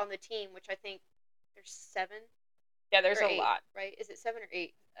player on the team, which I think there's 7. Yeah, there's a 8, lot. Right? Is it 7 or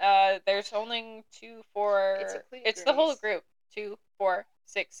 8? There's only 2, 4. It's the whole group. 2, 4,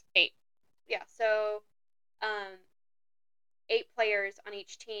 6, 8. Yeah. So, 8 players on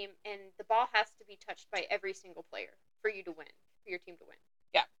each team, and the ball has to be touched by every single player for you to win, for your team to win.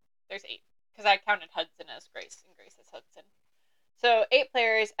 Yeah, there's 8 because I counted Hudson as Grace, and Grace is Hudson. So 8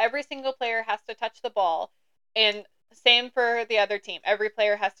 players. Every single player has to touch the ball, and same for the other team. Every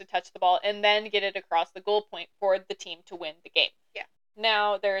player has to touch the ball and then get it across the goal point for the team to win the game. Yeah.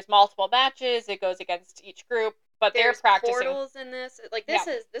 Now, there's multiple matches. It goes against each group, but they're practicing. There's portals in this. Like, this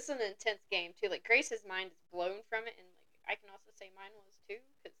is an intense game, too. Like, Grace's mind is blown from it, and, like, I can also say mine was, too,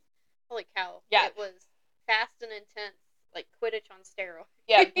 because, holy cow. Yeah. It was fast and intense, like Quidditch on steroids.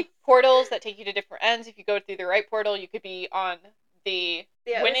 Yeah, portals that take you to different ends. If you go through the right portal, you could be on the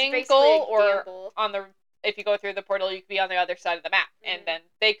winning goal, or on the... If you go through the portal, you could be on the other side of the map, and then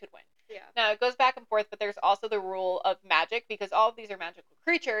they could win. Yeah. Now, it goes back and forth, but there's also the rule of magic, because all of these are magical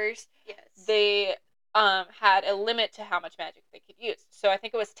creatures. Yes. They had a limit to how much magic they could use. So I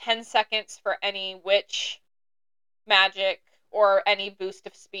think it was 10 seconds for any witch magic or any boost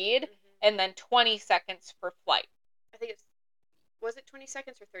of speed, and then 20 seconds for flight. I think it's... Was it 20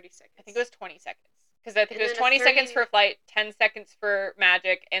 seconds or 30 seconds? I think it was 20 seconds. Because I think it was 20 seconds for flight, 10 seconds for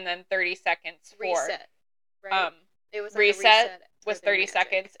magic, and then 30 seconds for... Reset. Right? It was reset was 30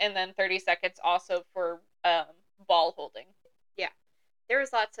 seconds, and then 30 seconds also for ball holding. Yeah. There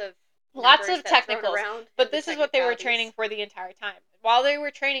was lots of technicals, but this is what they were training for the entire time. While they were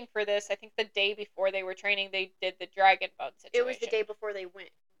training for this, I think the day before they were training, they did the dragon bone situation. It was the day before they went,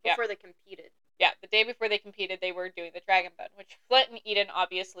 before they competed. Yeah, the day before they competed, they were doing the dragon bone, which Flint and Eden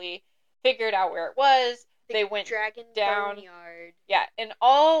obviously figured out where it was. They went dragon down. Boneyard. Yeah, and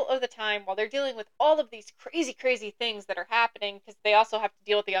all of the time, while they're dealing with all of these crazy, crazy things that are happening, because they also have to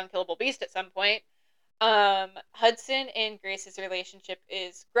deal with the unkillable beast at some point, Hudson and Grace's relationship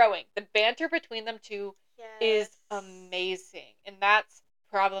is growing. The banter between them two is amazing, and that's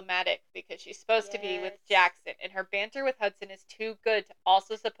problematic because she's supposed to be with Jackson, and her banter with Hudson is too good to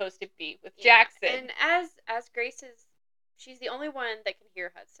also supposed to be with Jackson. And as Grace is, she's the only one that can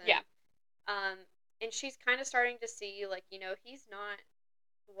hear Hudson. Yeah. And she's kind of starting to see, like, you know, he's not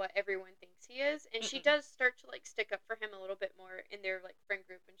what everyone thinks he is. And she does start to, like, stick up for him a little bit more in their, like, friend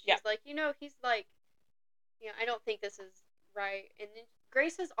group. And she's like, you know, he's like, you know, I don't think this is right. And then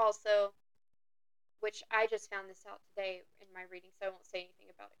Grace is also, which I just found this out today in my reading, so I won't say anything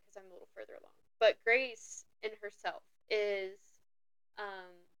about it because I'm a little further along. But Grace in herself is,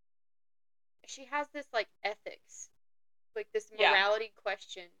 she has this, like, ethics, like, this morality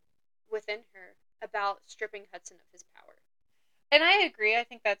question within her about stripping Hudson of his power. And I agree. I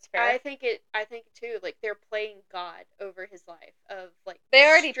think that's fair. I think too, like, they're playing God over his life of, like, they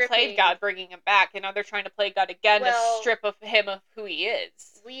already played God bringing him back, and now they're trying to play God again to strip him of who he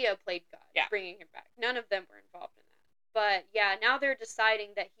is. Leah played God bringing him back. None of them were involved in that. But yeah, now they're deciding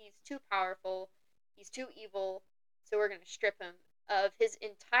that he's too powerful, he's too evil, so we're going to strip him of his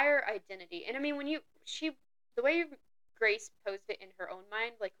entire identity. And I mean, the way Grace posed it in her own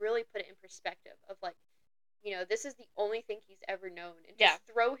mind, like, really put it in perspective of, like, you know, this is the only thing he's ever known, and just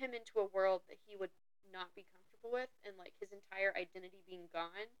throw him into a world that he would not be comfortable with, and, like, his entire identity being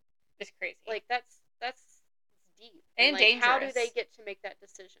gone. It's crazy. Like, that's deep. And like, dangerous. How do they get to make that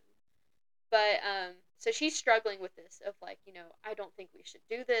decision? But, so she's struggling with this of, like, you know, I don't think we should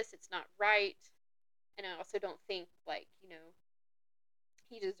do this, it's not right, and I also don't think, like, you know,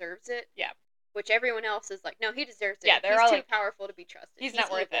 he deserves it. Yeah. Which everyone else is like, no, he deserves it. Yeah, they're He's all too like, powerful to be trusted. He's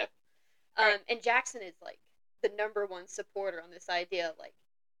not worth it. And Jackson is, like, the #1 supporter on this idea of, like,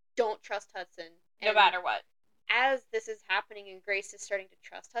 don't trust Hudson. No matter what. As this is happening and Grace is starting to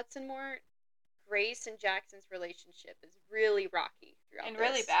trust Hudson more, Grace and Jackson's relationship is really rocky throughout and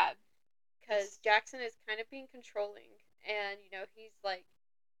really bad. Because Jackson is kind of being controlling. And, you know, he's, like...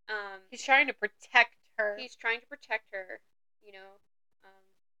 he's trying to protect her. He's trying to protect her. you know,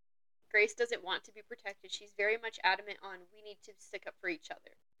 Grace doesn't want to be protected. She's very much adamant on we need to stick up for each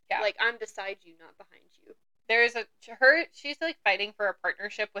other. Yeah. Like, I'm beside you, not behind you. There's she's like fighting for a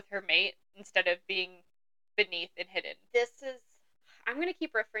partnership with her mate instead of being beneath and hidden. I'm going to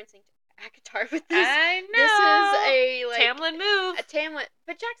keep referencing to Akatar with this. I know. This is a, like... Tamlin move. A Tamlin...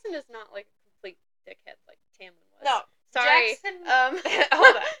 But Jackson is not, like, a complete dickhead like Tamlin was. No. Sorry. Jackson...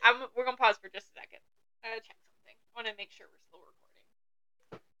 Hold on. We're going to pause for just a second. I gotta check something. I want to make sure we're still recording.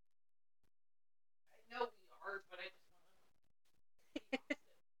 I know we are, but I just want to...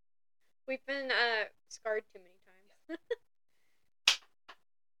 We've been, scarred too many times.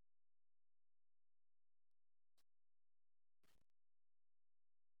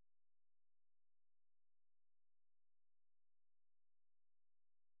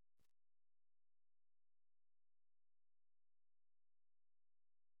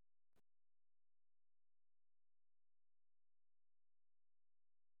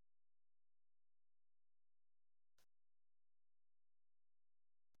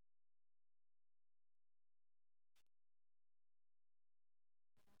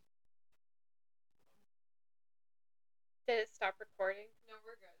 Did it stop recording? No,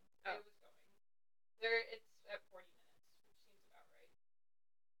 we're good. Oh. It was going. It's at 40 minutes, which seems about right.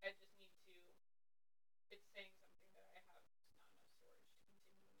 I just need to... It's saying something that I have not enough storage to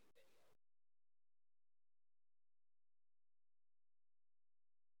continue a new video.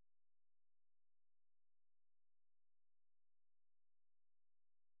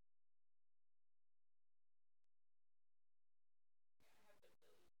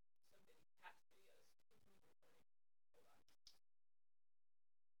 I have some past videos to continue recording. Hold on.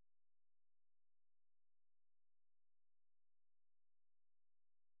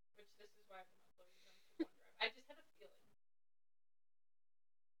 Which this is why I've been uploading them to OneDrive. I just had a feeling.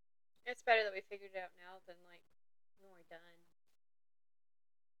 It's better that we figured it out now than, like, when we're done.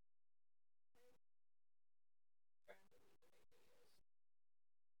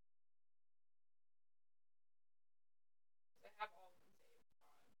 I have all of them saved on.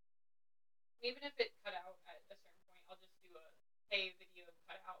 Even if it cut out at a certain point, I'll just do a hey video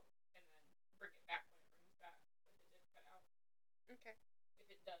cut out and then bring it back when it brings back if it did cut out. Okay.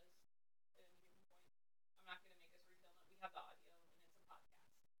 If it does at any given point. I'm not going to make us refilm it. We have the audio and it's a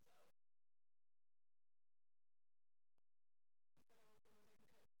podcast. So.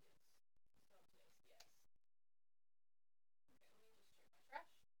 Yes. Okay, let me just check my trash.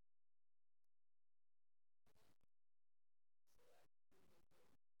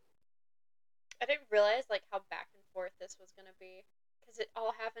 I didn't realize, like, how back and forth this was gonna be. Because it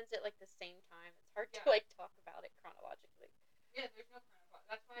all happens at, like, the same time. It's hard to, like, talk about it chronologically. Yeah, there's no chronological.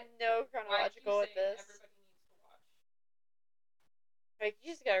 That's why... No chronological with this. Everybody needs to watch. Like,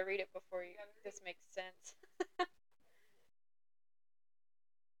 you just gotta read it before this makes sense. We're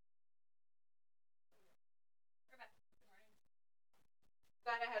back. Good morning.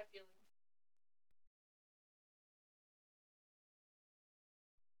 Glad I had a feeling.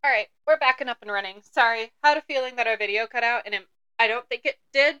 Alright, we're back and up and running. Sorry, had a feeling that our video cut out, and I don't think it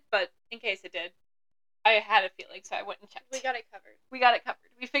did, but in case it did, I had a feeling, so I went and checked. We got it covered.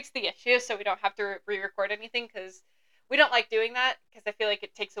 We fixed the issue, so we don't have to re-record anything, because we don't like doing that, because I feel like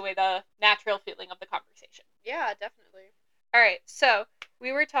it takes away the natural feeling of the conversation. Yeah, definitely. Alright, so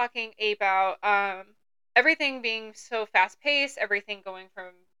we were talking about everything being so fast-paced, everything going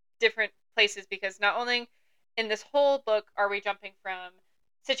from different places, because not only in this whole book are we jumping from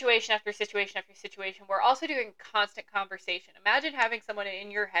situation after situation after situation, we're also doing constant conversation. Imagine having someone in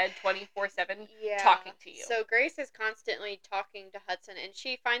your head 24/7 talking to you. So Grace is constantly talking to Hudson, and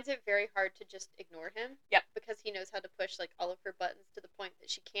she finds it very hard to just ignore him. Yep. Because he knows how to push, like, all of her buttons to the point that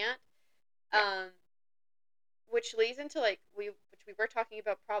she can't. Yep. Which leads into, like, we were talking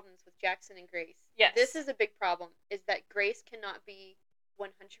about problems with Jackson and Grace. Yes. This is a big problem, is that Grace cannot be 100%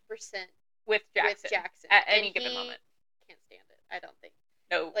 with Jackson at any given moment. Can't stand it, I don't think.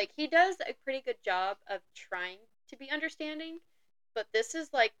 No. Like, he does a pretty good job of trying to be understanding, but this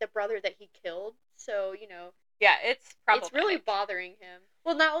is, like, the brother that he killed, so, you know. Yeah, it's problematic. It's really bothering him.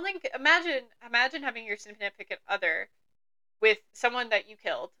 Well, not only... Imagine having your significant other with someone that you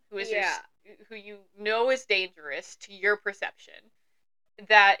killed, who is who you know is dangerous to your perception,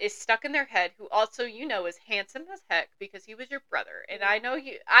 that is stuck in their head, who also you know is handsome as heck because he was your brother. And I know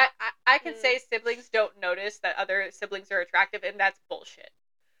you... I can say siblings don't notice that other siblings are attractive, and that's bullshit.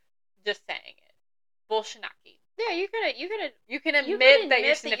 Just saying it. Bullshinaki. Yeah, you can admit that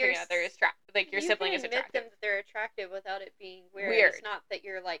your significant other is like your You sibling can is admit attractive. them that they're attractive without it being weird. Weird. It's not that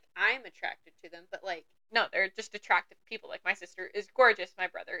you're like, I'm attracted to them, but like, No, they're just attractive people. Like, my sister is gorgeous, my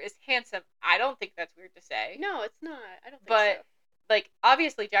brother is handsome. I don't think that's weird to say. no, it's not. I don't think But so. like,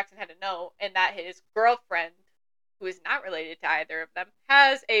 obviously Jackson had to know, and that his girlfriend, who is not related to either of them,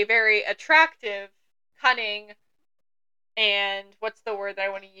 has a very attractive, cunning, and what's the word that I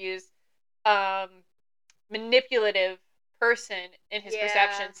want to use? Um, manipulative person in his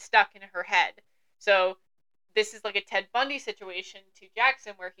perception stuck in her head. So this is like a Ted Bundy situation to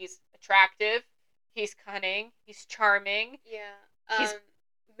Jackson, where he's attractive, he's cunning, he's charming. Yeah. He's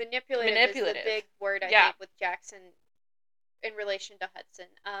manipulative is the big word I think with Jackson in relation to Hudson.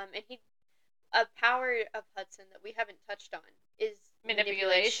 And a power of Hudson that we haven't touched on is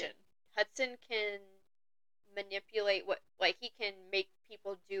manipulation. Hudson can manipulate he can make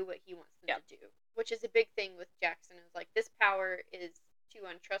people do what he wants them to do, which is a big thing with Jackson. Is like, this power is too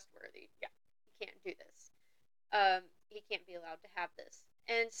untrustworthy. Yeah, he can't do this. He can't be allowed to have this.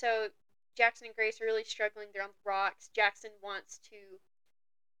 And so Jackson and Grace are really struggling. They're on the rocks. Jackson wants to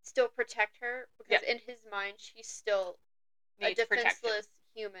still protect her because in his mind she's still a defenseless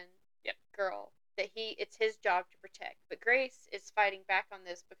human girl that it's his job to protect. But Grace is fighting back on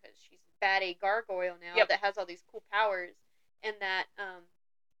this because she's a gargoyle now that has all these cool powers, and that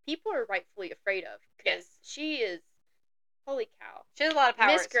people are rightfully afraid of, because she is, holy cow, she has a lot of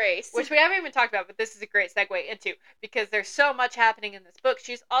powers. Miss Grace, which we haven't even talked about, but this is a great segue into, because there's so much happening in this book.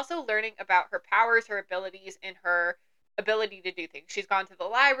 She's also learning about her powers, her abilities, and her ability to do things. She's gone to the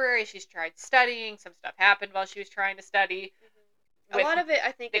library, she's tried studying, some stuff happened while she was trying to study. A lot of it,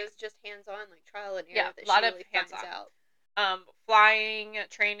 I think, is just hands-on, like trial and error, that she really finds out. Flying,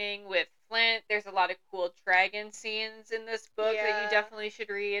 training with Flint. There's a lot of cool dragon scenes in this book that you definitely should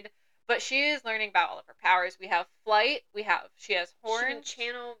read. But she is learning about all of her powers. We have flight. She has horns. She can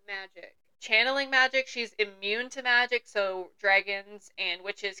channel magic. Channeling magic. She's immune to magic, so dragons and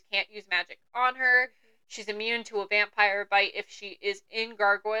witches can't use magic on her. She's immune to a vampire bite if she is in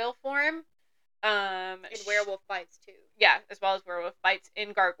gargoyle form. And werewolf bites too. Yeah, as well as werewolf bites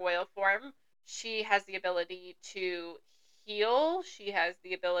in gargoyle form. She has the ability to heal. She has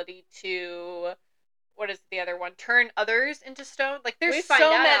the ability to, what is the other one? Turn others into stone. Like, there's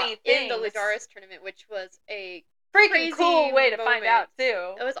so many things in the Ladaris tournament, which was a freaking cool way to find out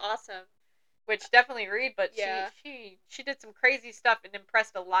too. It was awesome. Which definitely read, but she did some crazy stuff and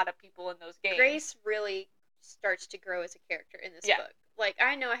impressed a lot of people in those games. Grace really starts to grow as a character in this book. Like,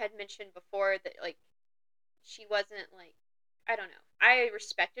 I know I had mentioned before that, like, she wasn't, like, I don't know. I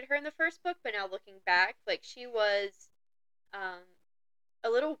respected her in the first book, but now looking back, like, she was a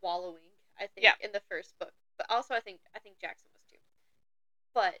little wallowing, I think, in the first book. But also I think Jackson was too.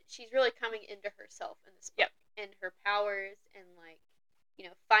 But she's really coming into herself in this book. And her powers, and, like, you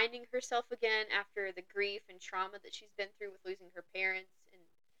know, finding herself again after the grief and trauma that she's been through with losing her parents and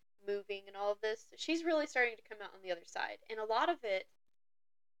moving and all of this. She's really starting to come out on the other side. And a lot of it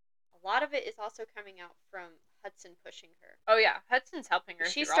is also coming out from Hudson pushing her. Oh yeah, Hudson's helping her.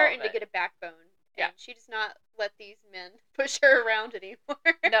 She's starting to get a backbone. And she does not let these men push her around anymore.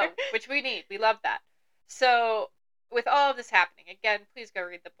 No, which we need. We love that. So, with all of this happening, again, please go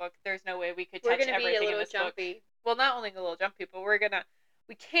read the book. There's no way we could touch everything in this book. Well, not only a little jumpy, but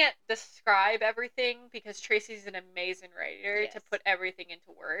we can't describe everything, because Tracy's an amazing writer to put everything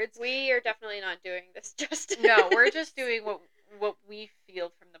into words. We are definitely not doing this justice. No, we're just doing what we feel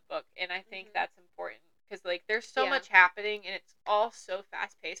from the book, and I think that's important, because, like, there's so much happening, and it's all so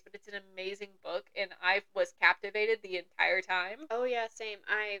fast-paced, but it's an amazing book, and I was captivated the entire time. Oh yeah, same.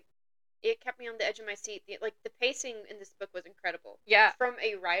 It kept me on the edge of my seat. The pacing in this book was incredible. Yeah. From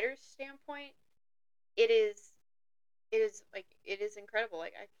a writer's standpoint, it is incredible.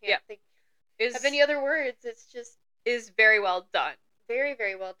 Like, I can't think of any other words. It's just is very well done. Very,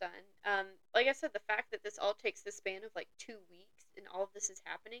 very well done. Like I said, the fact that this all takes the span of like 2 weeks and all of this is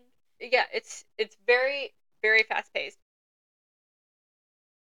happening. Yeah, it's very, very fast paced.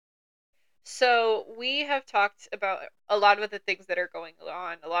 So we have talked about a lot of the things that are going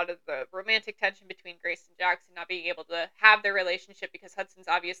on, a lot of the romantic tension between Grace and Jackson not being able to have their relationship because Hudson's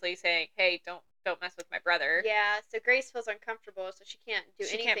obviously saying, "Hey, don't mess with my brother." Yeah, so Grace feels uncomfortable, so she can't do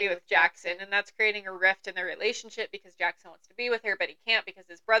anything. She can't be with Jackson, and that's creating a rift in their relationship because Jackson wants to be with her, but he can't because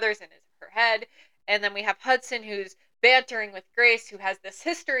his brother's in her head. And then we have Hudson, who's bantering with Grace, who has this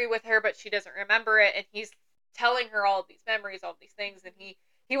history with her, but she doesn't remember it, and he's telling her all of these memories, all of these things, and he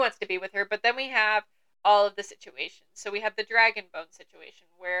wants to be with her. But then we have all of the situations. So we have the dragon bone situation,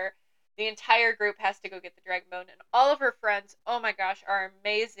 where the entire group has to go get the dragon bone, and all of her friends, oh my gosh, are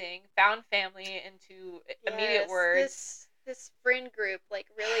amazing, found family into immediate words. This friend group, like,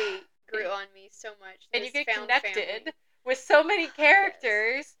 really grew on so much. And you This get found connected family. with so many Yes.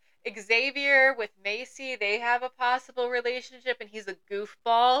 characters. Xavier with Macy, they have a possible relationship, and he's a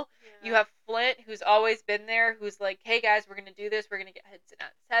goofball. You Yeah. have Flint, who's always been there, who's like, hey guys, we're going to do this. We're going to get Hudson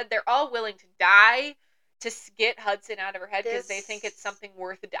out of his head. They're all willing to die to get Hudson out of her head because they think it's something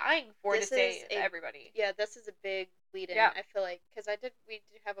worth dying for to save everybody. Yeah, this is a big lead-in, Yeah. I feel like, because we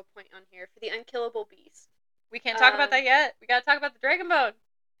do have a point on here for the unkillable beast. We can't talk about that yet. We got to talk about the Dragon Bone.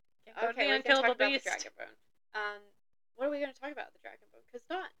 Can't go to the we can unkillable talk about beast. the Dragon Bone. What are we going to talk about the Dragon Bone? Because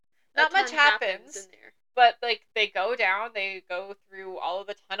not much happens in there. But, like, they go down, they go through all of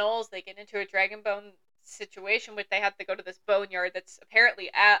the tunnels, they get into a dragon bone situation, which they have to go to this boneyard that's apparently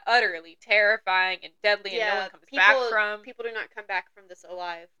utterly terrifying and deadly, and no one comes back from. People do not come back from this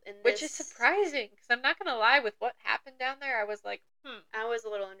alive. Which is surprising, because I'm not going to lie, with what happened down there, I was like, I was a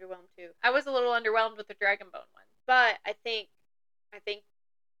little underwhelmed, too. I was a little underwhelmed with the dragon bone one. But I think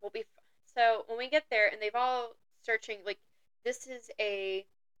we'll be... So, when we get there, and they've all searching, like, this is a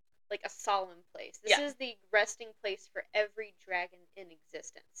solemn place. This is the resting place for every dragon in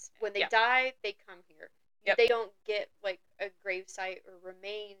existence. When they die, they come here. Yep. They don't get, like, a gravesite or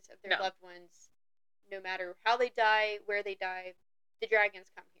remains of their loved ones. No matter how they die, where they die, the dragons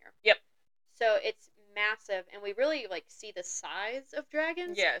come here. Yep. So it's massive, and we really, like, see the size of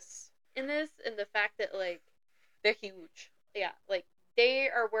dragons. Yes. In this, and the fact that, like... They're huge. Yeah, like, they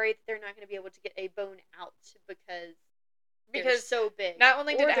are worried that they're not going to be able to get a bone out because they're so big. Not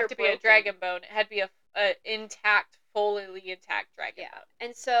only did it have to be a dragon bone, it had to be a intact, fully intact dragon bone.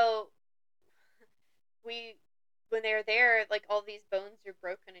 And so when they're there, like, all these bones are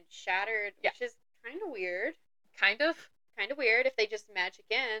broken and shattered, which is kind of weird. Kind of weird if they just magic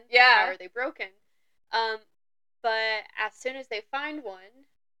in. Yeah. How are they broken? But as soon as they find one,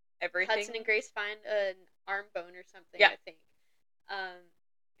 Hudson and Grace find an arm bone or something, I think.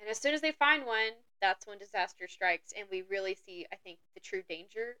 And as soon as they find one, that's when disaster strikes, and we really see, I think, the true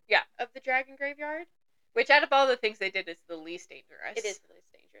danger of the dragon graveyard. Which, out of all the things they did, is the least dangerous. It is the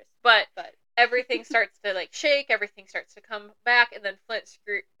least dangerous. But everything starts to, like, shake, everything starts to come back, and then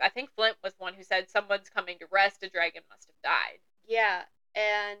I think Flint was one who said, someone's coming to rest, a dragon must have died. Yeah,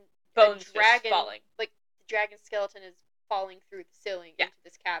 and bones just falling. Like, the dragon skeleton is falling through the ceiling into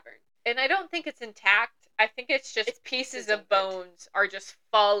this cavern. And I don't think it's intact. I think it's just pieces of bones are just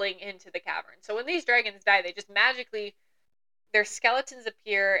falling into the cavern. So when these dragons die, they just magically, their skeletons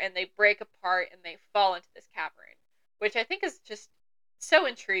appear and they break apart and they fall into this cavern, which I think is just so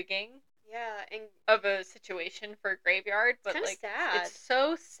intriguing. Yeah, and of a situation for a graveyard, but it's like sad. It's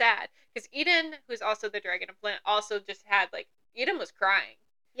so sad because Eden, who's also the dragon of Flint, also just had Eden was crying.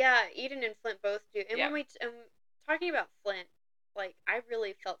 Yeah, Eden and Flint both do. And when talking about Flint, like, I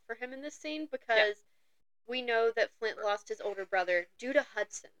really felt for him in this scene because we know that Flint lost his older brother due to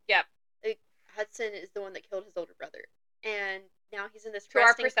Hudson. Yep. Like, Hudson is the one that killed his older brother. And now he's in this to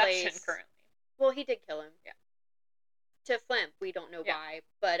resting our perception place. Currently. Well, he did kill him. Yeah. To Flint, we don't know why,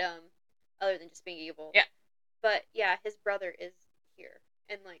 but other than just being evil. Yeah. But yeah, his brother is here.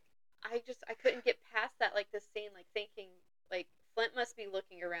 And like I couldn't get past that, like, this scene, like, thinking, like, Flint must be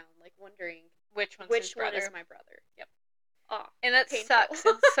looking around, like, wondering which one is my brother. Yep. Oh, and that painful. sucks.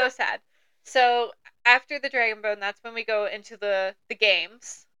 It's so sad. So after the Dragon Bone, that's when we go into the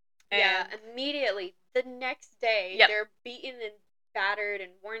games. Yeah, immediately the next day, they're beaten and battered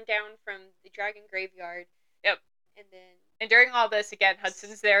and worn down from the dragon graveyard. Yep. And during all this, again,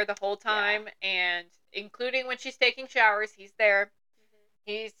 Hudson's there the whole time, and including when she's taking showers, he's there.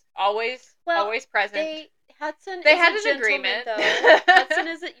 Mm-hmm. He's always present. Hudson they is had a an agreement. Though. Hudson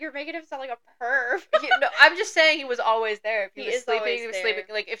isn't. You're making him sound like a perv. No, I'm just saying he was always there. If he was sleeping, he was there. sleeping.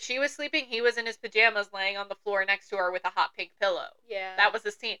 Like, if she was sleeping, he was in his pajamas laying on the floor next to her with a hot pink pillow. Yeah. That was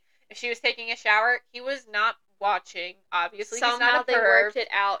the scene. If she was taking a shower, he was not watching. Obviously, somehow he's not a perv. They worked it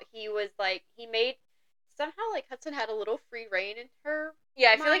out. He was like, somehow, like, Hudson had a little free reign in her.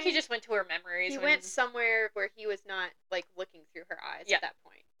 Yeah, I feel like he just went to her memories. He went somewhere where he was not, like, looking through her eyes at that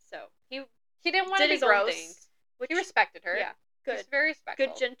point. So he didn't want to be gross. He respected her. Yeah, good. He's very respectful.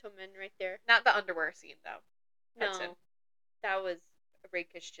 Good gentleman right there. Not the underwear scene, though. Hudson. No, that was a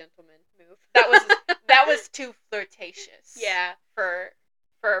rakish gentleman move. That was too flirtatious. Yeah, for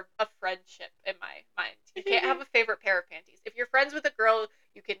a friendship in my mind. You can't have a favorite pair of panties. If you're friends with a girl,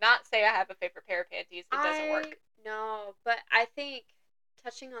 you cannot say I have a favorite pair of panties. It doesn't work. No, but I think,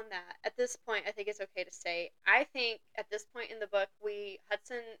 touching on that, at this point, I think it's okay to say, I think at this point in the book,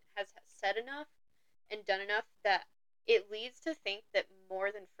 Hudson has said enough and done enough that it leads to think that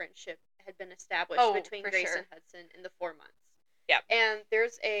more than friendship had been established between Grace and Hudson in the 4 months. Yeah. And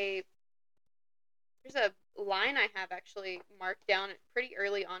there's a line I have actually marked down pretty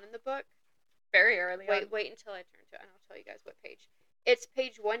early on in the book very early on. Wait until I turn to it, and I'll tell you guys what page. It's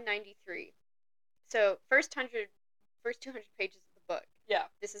page 193. So first 200 pages of the book. Yeah.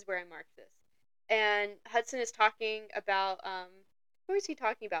 This is where I marked this. And Hudson is talking about who is he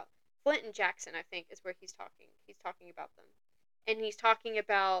talking about? Flint and Jackson, I think, is where he's talking. He's talking about them. And he's talking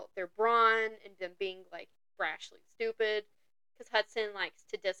about their brawn and them being like brashly stupid. Because Hudson likes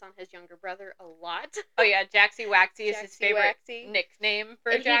to diss on his younger brother a lot. Oh yeah, Jaxie Waxie is his Jaxie favorite Waxie. nickname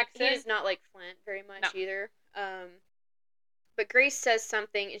for And Jackson. He does not like Flint very much No. either. But Grace says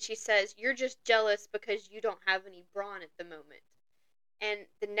something, and she says, "You're just jealous because you don't have any brawn at the moment." And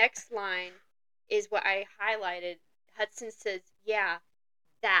the next line is what I highlighted. Hudson says, "Yeah,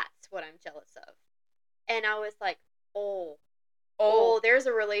 that's what I'm jealous of." And I was like, oh, there's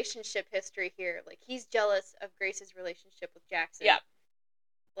a relationship history here. Like, he's jealous of Grace's relationship with Jackson. Yeah.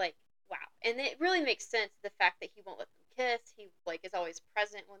 Like, wow. And it really makes sense, the fact that he won't let them kiss. He, like, is always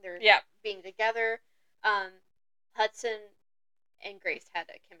present when they're being together. Hudson and Grace had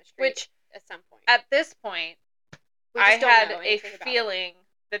a chemistry at some point. At this point, I had a feeling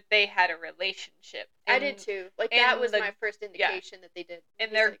that they had a relationship. I did too. Like, that was my first indication that they did.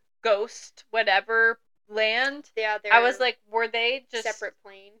 In their ghost whatever land. Yeah, I was like, were they just separate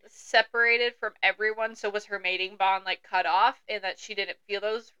plane, separated from everyone? So was her mating bond like cut off, and that she didn't feel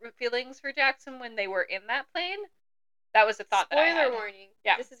those feelings for Jackson when they were in that plane? That was a thought. Spoiler warning.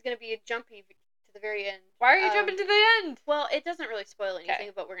 Yeah, this is going to be a jumpy to the very end. Why are you jumping to the end? Well, it doesn't really spoil anything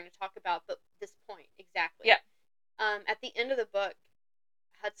of what we're going to talk about, but this point exactly. Yeah. At the end of the book,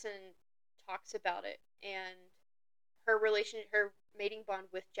 Hudson talks about it, and her mating bond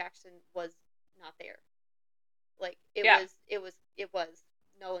with Jackson was not there. Like, it was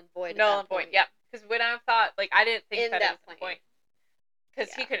null and void. Null and void. Yeah. Because when I thought, like, I didn't think that was the point.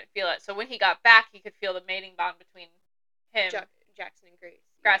 Because he couldn't feel it. So when he got back, he could feel the mating bond between him, Jackson and Grace.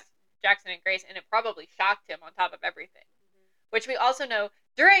 Jackson and Grace, and it probably shocked him on top of everything. Mm-hmm. Which we also know,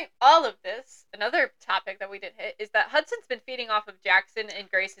 during all of this, another topic that we didn't hit is that Hudson's been feeding off of Jackson and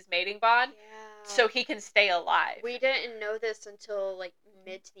Grace's mating bond, so he can stay alive. We didn't know this until, like,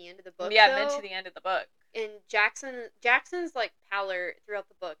 mid to the end of the book. Yeah, mid to the end of the book. And Jackson's like pallor throughout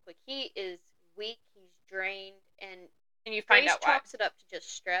the book. Like, he is weak, he's drained, and you find out why. Grace chalks it up to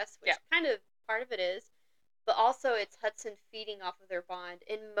just stress, which kind of part of it is. But also, it's Hudson feeding off of their bond,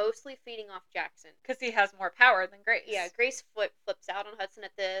 and mostly feeding off Jackson. Because he has more power than Grace. Yeah, Grace flips out on Hudson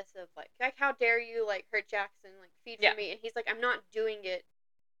at this, of like, how dare you, like, hurt Jackson, like, feed for me. And he's like, I'm not doing it,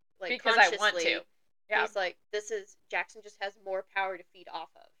 like, because consciously. I want to. Yeah. He's like, Jackson just has more power to feed off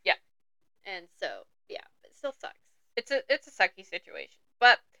of. Yeah. And so, yeah, it still sucks. It's a sucky situation.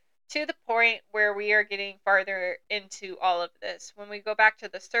 But to the point where we are getting farther into all of this, when we go back to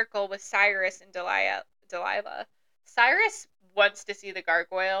the circle with Cyrus and Delilah, Cyrus wants to see the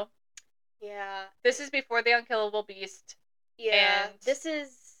gargoyle. Yeah. This is before the unkillable beast. Yeah. And this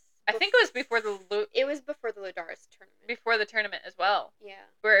is... I think it was before the... It was before the Lodaris tournament. Before the tournament as well. Yeah.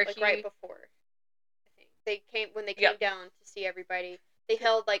 Where like, right before. I think. When they came down to see everybody, they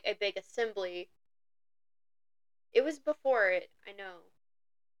held, like, a big assembly. It was before it, I know.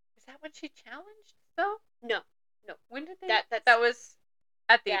 Is that when she challenged, though? No. When did they... That was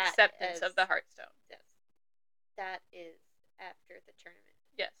at the acceptance of the Hearthstone. Yes. That is after the tournament.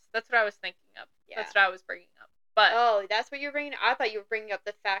 Yes, that's what I was thinking of. Yeah. That's what I was bringing up. But that's what you're bringing up? I thought you were bringing up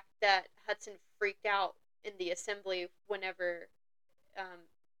the fact that Hudson freaked out in the assembly whenever...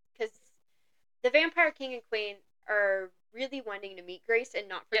 Because the Vampire King and Queen are really wanting to meet Grace, and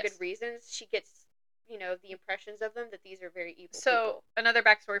not for good reasons. She gets... the impressions of them that these are very evil people. Another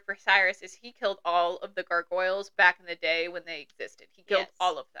backstory for Cyrus is he killed all of the gargoyles back in the day when they existed. He killed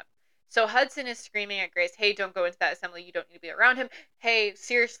all of them. So Hudson is screaming at Grace, hey, don't go into that assembly. You don't need to be around him. Hey,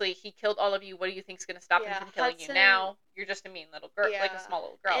 seriously, he killed all of you. What do you think is going to stop him from killing you now? You're just a mean little girl, like a small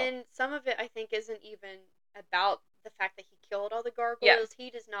little girl. And some of it, I think, isn't even about the fact that he killed all the gargoyles. Yeah. He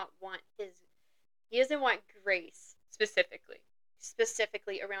doesn't want Grace.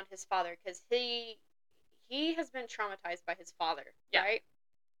 Specifically around his father, because he has been traumatized by his father, right?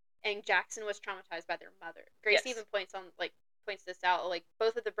 And Jackson was traumatized by their mother. Grace even points this out, like,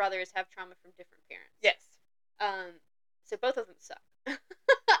 both of the brothers have trauma from different parents. Yes. So both of them suck.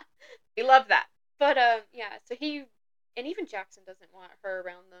 We love that. But, so and even Jackson doesn't want her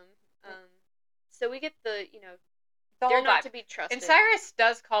around them. So we get the they're not to be trusted. And Cyrus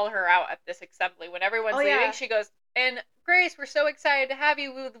does call her out at this assembly. When everyone's leaving, she goes, and Grace, we're so excited to have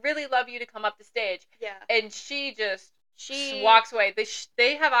you. We would really love you to come up the stage. Yeah. And she just walks away.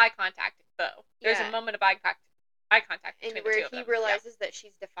 They have eye contact, though. There's a moment of eye contact between the two of them. And where he realizes that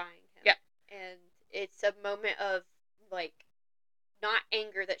she's defying him. Yeah. And it's a moment of, like, not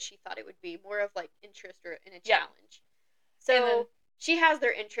anger that she thought it would be, more of like interest or in a Yep. challenge. So she has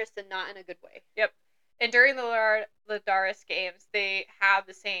their interest and not in a good way. Yep. And during the Ladaris games, they have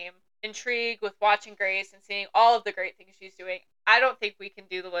the same intrigue with watching Grace and seeing all of the great things she's doing. I don't think we can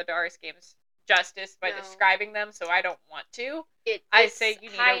do the Ladaris games justice by describing them, so I don't want to. I say you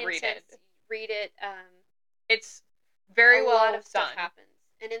need to read it. Read it. It's very well done. A lot of stuff happens.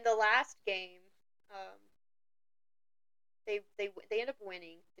 And in the last game, they end up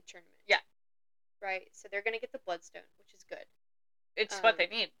winning the tournament. Yeah. Right? So they're going to get the Bloodstone, which is good. It's what they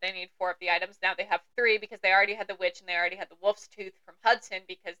need. They need 4 of the items. Now they have 3 because they already had the Witch and they already had the Wolf's Tooth from Hudson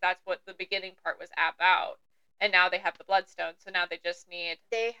because that's what the beginning part was about. And now they have the Bloodstone, so now they just need...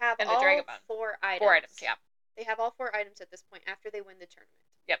 They have and all the Dragon Bone. 4 items. 4 items, yeah. They have all 4 items at this point after they win the tournament.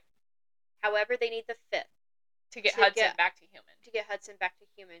 Yep. However, they need the 5th. To get Hudson back to human. To get Hudson back to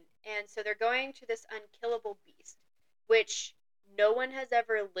human. And so they're going to this unkillable beast, which no one has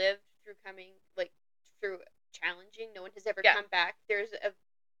ever lived through through challenging. No one has ever come back. There's a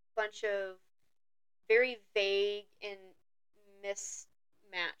bunch of very vague and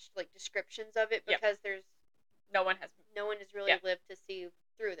mismatched descriptions of it because there's no one has really lived to see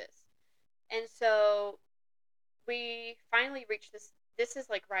through this. And so we finally reach this. This is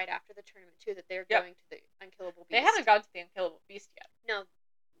right after the tournament too, that they're going to the unkillable beast. They haven't gone to the unkillable beast yet. No,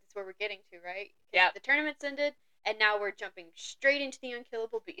 that's where we're getting to, right? Yeah. The tournament's ended, and now we're jumping straight into the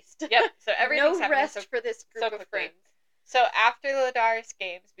unkillable beast. Yep. So everything's no rest for this group of friends. So after the Ladaris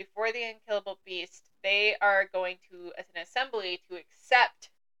games, before the unkillable beast, they are going to an assembly to accept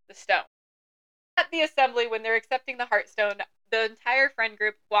the stone. At the assembly, when they're accepting the Heartstone, the entire friend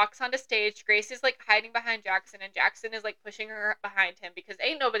group walks onto stage. Grace is hiding behind Jackson, and Jackson is pushing her behind him because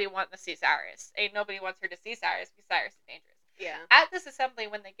ain't nobody wanting to see Cyrus. Ain't nobody wants her to see Cyrus because Cyrus is dangerous. Yeah. At this assembly,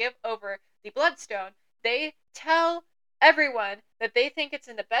 when they give over the Bloodstone, they tell everyone that they think it's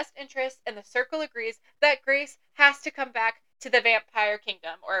in the best interest, and the circle agrees that Grace has to come back to the Vampire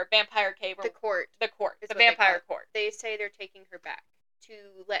Kingdom, or Vampire Cave. Or the court. The court. The Vampire Court. They say they're taking her back to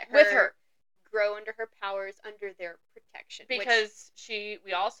let her... With her. Grow under her powers, under their protection. Because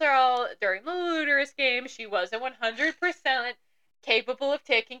we all saw during the Ladaris game, she wasn't 100% capable of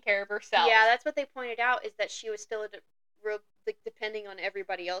taking care of herself. Yeah, that's what they pointed out, is that she was still depending on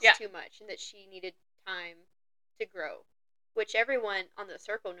everybody else too much, and that she needed time to grow. Which everyone on the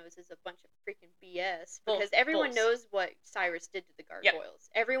circle knows is a bunch of freaking BS, because everyone knows what Cyrus did to the gargoyles.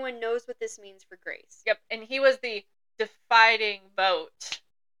 Yep. Everyone knows what this means for Grace. Yep, and he was the deciding vote.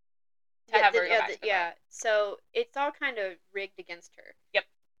 So it's all kind of rigged against her. Yep.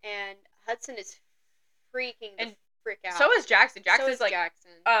 And Hudson is freaking the frick out. So is Jackson. Jackson's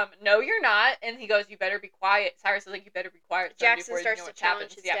Jackson. No, you're not. And he goes, you better be quiet. Cyrus is you better be quiet. Jackson starts to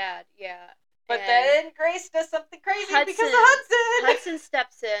challenge his dad. Yeah. But then Grace does something crazy because of Hudson. Hudson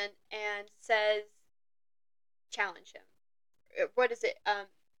steps in and says, challenge him. What is it?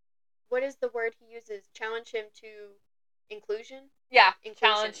 What is the word he uses? Challenge him to inclusion? Yeah,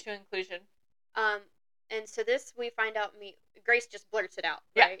 challenge to inclusion. And so this, we find out, Grace just blurts it out,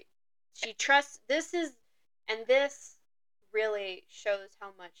 yeah. Right? She trusts, this really shows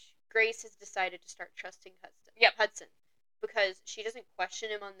how much Grace has decided to start trusting Hudson. Because she doesn't question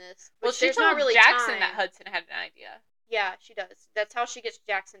him on this. Well, she told Jackson that Hudson had an idea. Yeah, she does. That's how she gets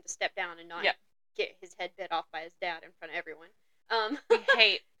Jackson to step down and not get his head bit off by his dad in front of everyone. We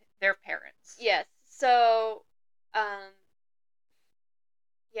hate their parents. Yes. So,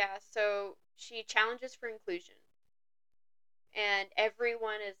 so she challenges for inclusion. And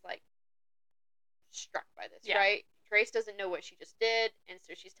everyone is, struck by this, right? Grace doesn't know what she just did, and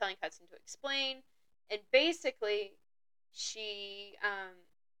so she's telling Hudson to explain. And basically,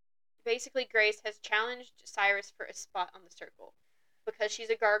 Grace has challenged Cyrus for a spot on the circle. Because she's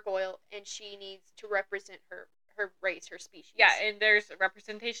a gargoyle, and she needs to represent her race, her species. Yeah, and there's a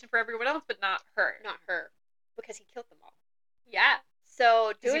representation for everyone else, but not her. Not her. Because he killed them all. Yeah.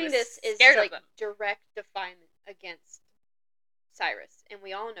 So doing this is direct defilement against Cyrus, and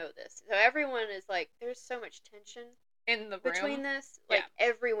we all know this. So everyone is there's so much tension in the room between this.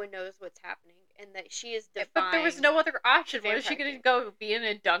 Everyone knows what's happening, and that she is defying. But there was no other option. Was she going to go be in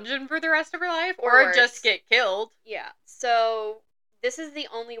a dungeon for the rest of her life, or just get killed? Yeah. So this is the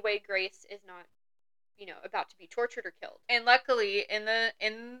only way Grace is not, about to be tortured or killed. And luckily, in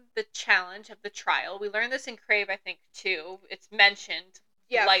the challenge of the trial, we learned this in Crave, I think, too. It's mentioned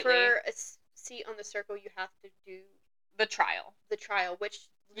lightly. For a seat on the circle, you have to do the trial. The trial, which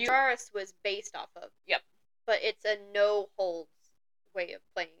Ladaris was based off of. Yep. But it's a no-holds way of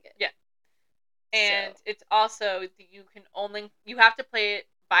playing it. Yeah. And it's also, you have to play it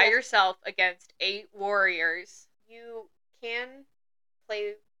by yourself against 8 warriors. You can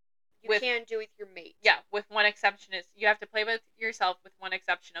play. You With- can do with your mate. Yeah, with one exception is you have to play with yourself, with one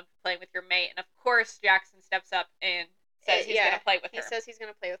exception of playing with your mate. And of course, Jackson steps up and says he's going to play with her. He says he's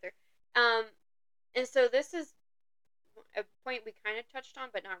going to play with her. And so this is a point we kind of touched on,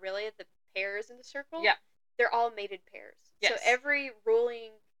 but not really. The pairs in the circle. Yeah. They're all mated pairs. Yes. So every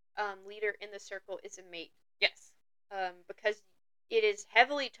ruling leader in the circle is a mate. Yes. Because it is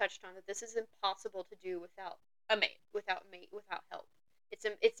heavily touched on that this is impossible to do without a mate. Without help.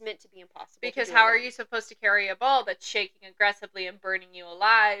 It's meant to be impossible. Because how are you supposed to carry a ball that's shaking aggressively and burning you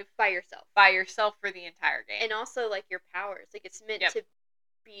alive by yourself? By yourself for the entire game. And also, like, your powers. Like, it's meant to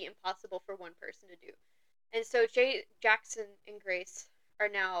be impossible for one person to do. And so Jackson and Grace are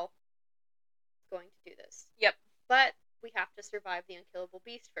now going to do this. Yep. But we have to survive the unkillable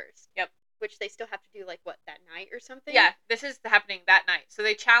beast first. Yep. Which they still have to do, like, what, that night or something? Yeah, this is happening that night. So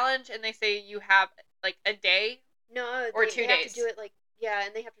they challenge and they say you have, like, a day. No, or 2 days. They have to do it, like, yeah,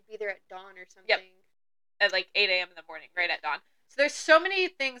 and they have to be there at dawn or something. Yep. At, like, 8 a.m. in the morning, right at dawn. So there's so many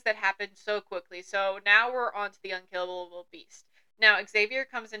things that happen so quickly. So now we're on to the unkillable beast. Now, Xavier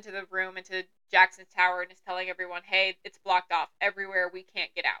comes into the room, into Jackson's tower, and is telling everyone, hey, it's blocked off everywhere. We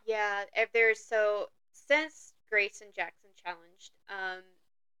can't get out. Yeah, since Grace and Jackson challenged,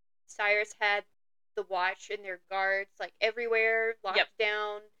 Cyrus had the watch and their guards, like, everywhere, locked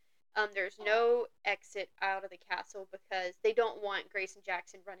down. There's no exit out of the castle because they don't want Grace and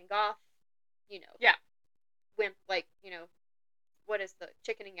Jackson running off, Yeah. What is the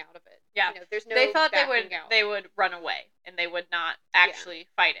chickening out of it? Yeah. There's no they thought out. they would run away and they would not actually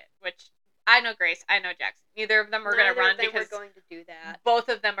fight it, which I know Grace, I know Jackson. Neither of them are going to run because we're going to do that. Both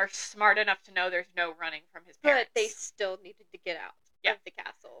of them are smart enough to know there's no running from his parents. But they still needed to get out of the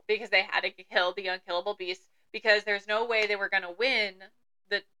castle. Because they had to kill the unkillable beast because there's no way they were going to win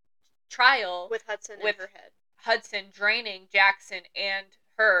the trial with Hudson in her head. Hudson draining Jackson and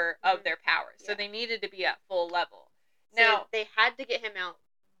her of their powers. So they needed to be at full level. So now they had to get him out.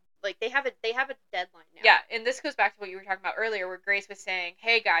 Like, they have a deadline now. Yeah, and this goes back to what you were talking about earlier, where Grace was saying,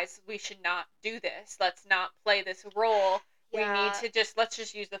 "Hey guys, we should not do this. Let's not play this role. Yeah. We need to let's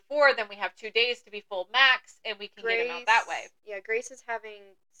just use the 4. Then we have 2 days to be full max, and we can get him out that way." Yeah, Grace is having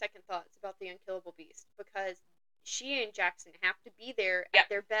second thoughts about the unkillable beast because she and Jackson have to be there at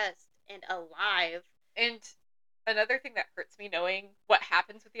their best and alive. And another thing that hurts me knowing what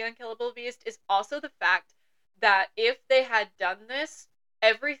happens with the unkillable beast is also the fact that if they had done this,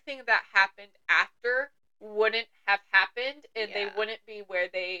 everything that happened after wouldn't have happened, and they wouldn't be where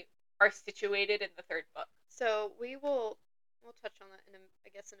they are situated in the 3rd book. So we'll touch on that in a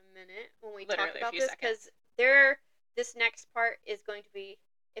minute when we Literally talk about this, because this next part is going to be,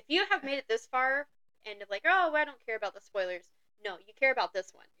 if you have made it this far and like, oh, I don't care about the spoilers. No, you care about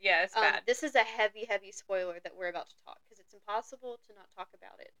this one. Yeah, it's bad. This is a heavy, heavy spoiler that we're about to talk, because it's impossible to not talk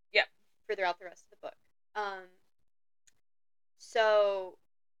about it. Yep. Throughout the rest of the book. So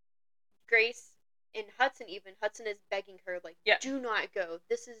Grace and Hudson is begging her, like, do not go.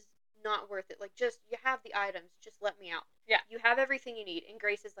 This is not worth it. Like, you have the items. Just let me out. Yeah. You have everything you need. And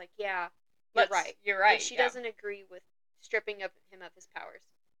Grace is like, yeah, you're right. And she doesn't agree with stripping him of his powers.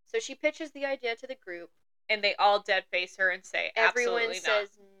 So she pitches the idea to the group. And they all dead face her and say, absolutely Everyone says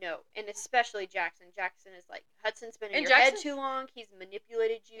no. And especially Jackson. Jackson is like, Hudson's been in your head too long. He's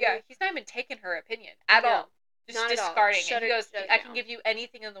manipulated you. Yeah, he's not even taken her opinion at all. Just discarding it. He goes, I can give you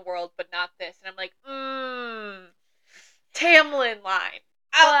anything in the world, but not this. And I'm like, Tamlin line.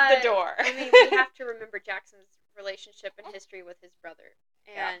 Out the door. I mean, we have to remember Jackson's relationship and history with his brother.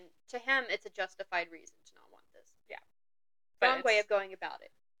 And to him, it's a justified reason to not want this. Yeah. Wrong way of going about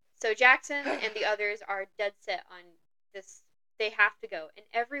it. So Jackson and the others are dead set on this. They have to go. And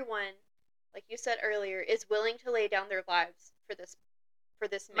everyone, like you said earlier, is willing to lay down their lives for this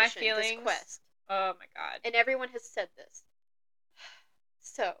mission, this quest. Oh my god. And everyone has said this.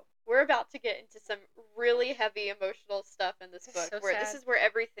 So, we're about to get into some really heavy emotional stuff in this book. This is where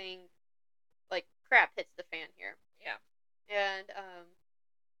everything, like, crap hits the fan here. Yeah. And,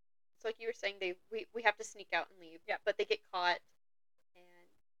 so like you were saying, we have to sneak out and leave. Yeah. But they get caught. And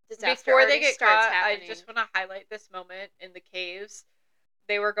disaster Before they get caught, happening. I just want to highlight this moment in the caves.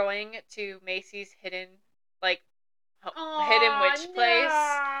 They were going to Macy's hidden witch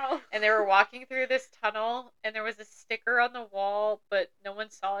place, and they were walking through this tunnel, and there was a sticker on the wall, but no one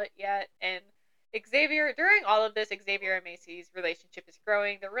saw it yet. And during all of this, Xavier and Macy's relationship is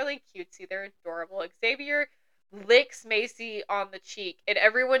growing. They're really cutesy. They're adorable. Xavier licks Macy on the cheek, and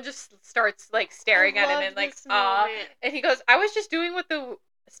everyone just starts like staring at him and like, and he goes, I was just doing what the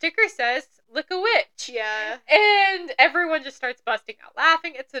sticker says, lick a witch. Yeah. And everyone just starts busting out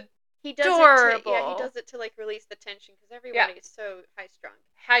laughing. It's He does adorable. he does it to like release the tension because everybody is so high strung.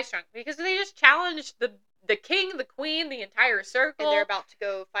 High strung because they just challenged the king, the queen, the entire circle, and they're about to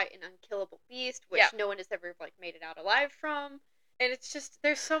go fight an unkillable beast, which no one has ever like made it out alive from. And it's just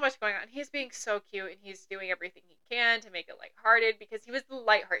there's so much going on. He's being so cute and he's doing everything he can to make it lighthearted because he was the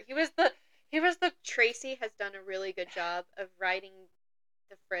lighthearted. He was the Tracy has done a really good job of writing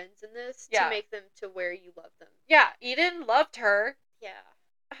the friends in this to make them to where you love them. Yeah, Eden loved her. Yeah.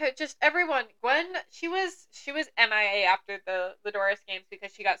 Just everyone. Gwen, she was MIA after the Doris games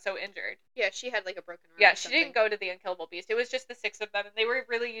because she got so injured. Yeah, she had like a broken arm. Yeah, she didn't go to the Unkillable Beast. It was just the 6 of them, and they were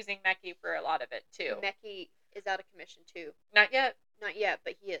really using Meki for a lot of it too. Meki is out of commission too. Not yet. Not yet,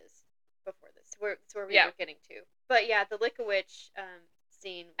 but he is. Before this, that's where we were getting to. But yeah, the Lick a Witch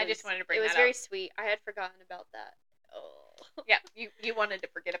scene. I just wanted to bring that up. It was very sweet. I had forgotten about that. Oh. Yeah, you wanted to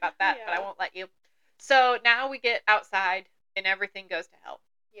forget about that, but I won't let you. So now we get outside, and everything goes to hell.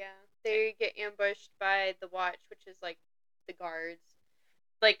 Yeah, they get ambushed by the Watch, which is like the guards.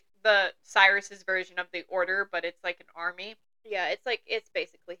 Like the Cyrus's version of the Order, but it's like an army. Yeah, it's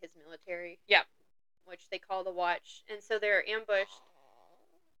basically his military. Yeah. Which they call the Watch. And so they're ambushed.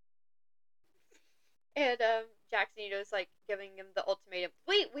 And Jackson, is like giving him the ultimatum.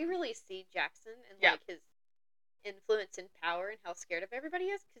 We really see Jackson and like his influence and power and how scared of everybody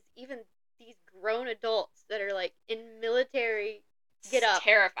is, because even these grown adults that are like in military get up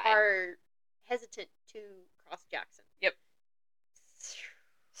terrified, are hesitant to cross Jackson. Yep.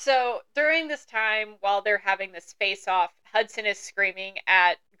 So during this time, while they're having this face-off, Hudson is screaming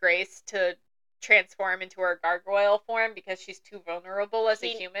at Grace to transform into her gargoyle form because she's too vulnerable as a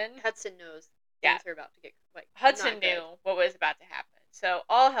human. Hudson knows things are about to get like. Hudson knew what was about to happen, so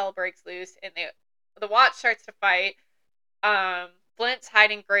all hell breaks loose, and the Watch starts to fight. Flint's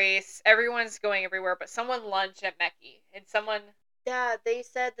hiding Grace. Everyone's going everywhere, but someone lunged at Meki, and someone. Yeah, they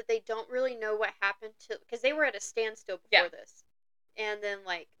said that they don't really know what happened to because they were at a standstill before this, and then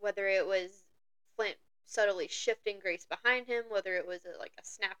like whether it was Flint subtly shifting Grace behind him, whether it was like a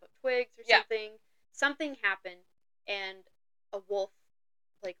snap of twigs or something. Something happened, and a wolf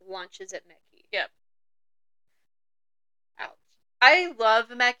like launches at Meki. Yep. Ouch. I love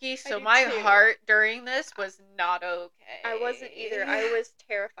Meki, so my heart during this was not okay. I wasn't either. I was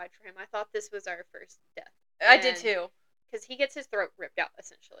terrified for him. I thought this was our first death. I did too. Because he gets his throat ripped out,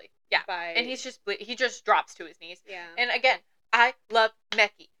 essentially. Yeah. And he just drops to his knees. Yeah. And again, I love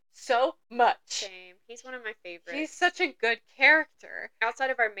Meki so much. Same. He's one of my favorites. He's such a good character. Outside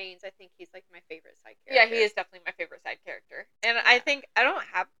of our mains, I think he's like my favorite side character. Yeah, he is definitely my favorite side character. And I think I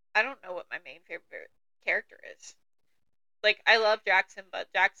don't know what my main favorite character is. Like, I love Jackson, but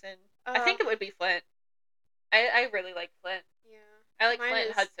Jackson, I think it would be Flint. I really like Flint. Yeah. I like Flint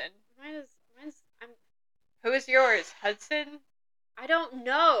and Hudson. Mine's Who is yours? Hudson? I don't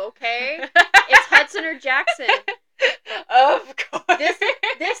know, okay? It's Hudson or Jackson. Of course.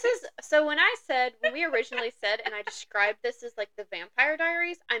 This is so when we originally said and I described this as like the Vampire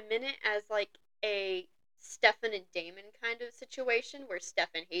Diaries, I meant it as like a Stefan and Damon kind of situation where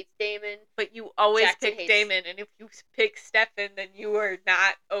Stefan hates Damon. But you always pick Damon, and if you pick Stefan, then you are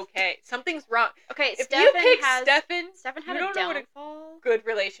not okay. Something's wrong. Okay, if you pick Stefan had a downfall. Good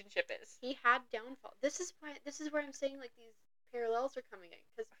relationship is. He had downfall. This is where I'm saying like these parallels are coming in,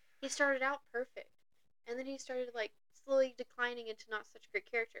 because he started out perfect, and then he started like slowly declining into not such a great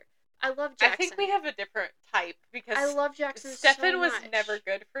character. I love Jackson. I think we have a different type because I love Jackson. Stefan was never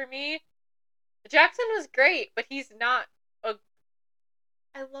good for me. Jackson was great, but he's not a.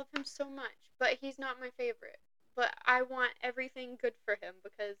 I love him so much, but he's not my favorite. But I want everything good for him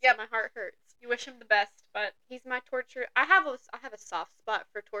because my heart hurts. You wish him the best, but he's my tortured. I have a soft spot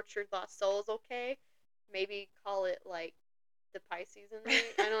for tortured lost souls. Okay, maybe call it like the Pisces in me.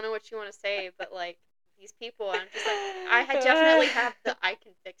 I don't know what you want to say, but like these people, I'm just like I definitely have the I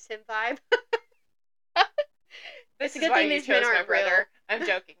can fix him vibe. This is why you chose my brother. I'm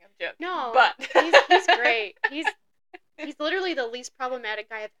joking. No, but he's great. He's literally the least problematic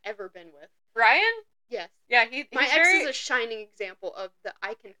guy I've ever been with. Ryan? Yes. Yeah, my ex is a shining example of the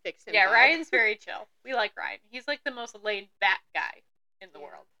I can fix him. Yeah, vibe. Ryan's very chill. We like Ryan. He's like the most laid back guy in the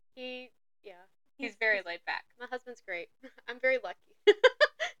world. He's very laid back. My husband's great. I'm very lucky.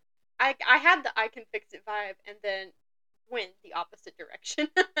 I had the I can fix it vibe and then went the opposite direction.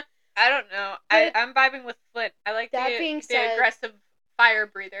 I don't know. I'm vibing with Flint. I like the aggressive fire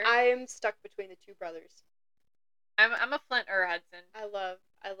breather. I'm stuck between the two brothers. I'm a Flint or a Hudson. I love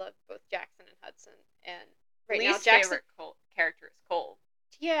both Jackson and Hudson. And now Jackson favorite character is Cole.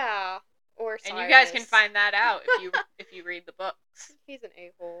 Yeah, or Cyrus. And you guys can find that out if you read the books. He's an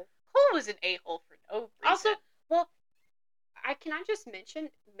a-hole. Cole was an a-hole for no reason. Also, well, can I just mention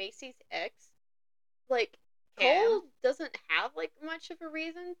Macy's ex? Like, Cam? Cole doesn't have, like, much of a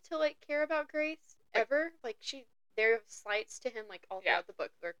reason to, like, care about Grace, Like- ever. Like, there are slights to him, like, all Yeah. throughout the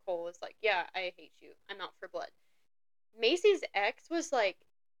book where Cole is like, yeah, I hate you. I'm out for blood. Macy's ex was, like,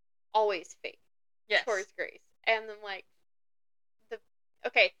 always fake Yes. towards Grace. And then, like,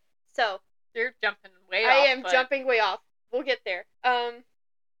 okay, so. You're jumping way I off. am jumping way off. We'll get there.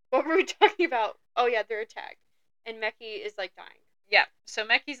 What were we talking about? Oh, yeah, they're attacked. And Meki is, like, dying. Yeah, so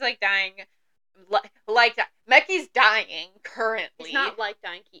Meki's, like, dying. Meki's dying currently. He's not like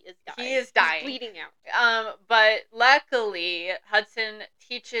dying, he is dying. He is dying. He's bleeding out. But luckily, Hudson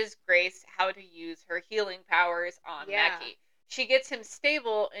teaches Grace how to use her healing powers on Meki. She gets him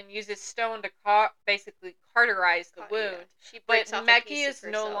stable and uses stone to basically cauterize the wound. She But breaks off a Meki piece is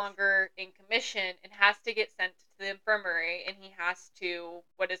of no herself. longer in commission and has to get sent to the infirmary, and he has to,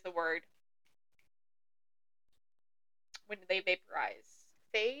 what is the word? When they vaporize.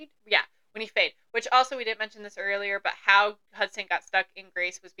 Fade? Yeah, when he fade. Which also, we didn't mention this earlier, but how Hudson got stuck in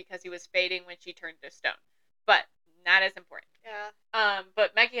Grace was because he was fading when she turned to stone. But not as important. Yeah.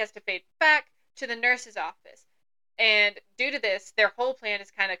 But Meki has to fade back to the nurse's office. And due to this, their whole plan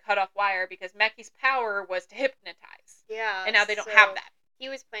is kind of cut off wire because Meki's power was to hypnotize. Yeah. And now they don't have that. He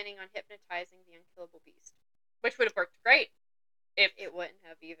was planning on hypnotizing the unkillable beast. Which would have worked great if it wouldn't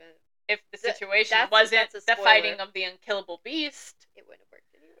have even. If the situation wasn't the fighting of the unkillable beast. It wouldn't have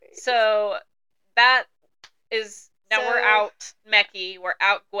worked anyway. So that is now we're out Meki, we're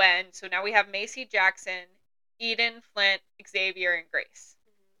out Gwen. So now we have Macy Jackson, Eden, Flint, Xavier, and Grace.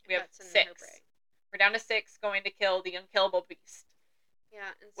 We have 6. We're down to 6 going to kill the unkillable beast. Yeah,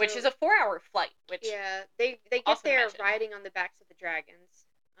 and so, which is a 4-hour flight. Which they get there riding on the backs of the dragons,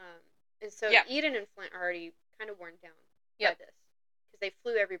 and so Eden and Flint are already kind of worn down by this because they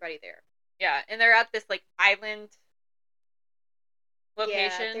flew everybody there. Yeah, and they're at this like island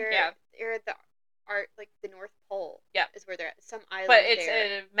location. They're at the North Pole. Yeah, is where they're at. Some island. But it's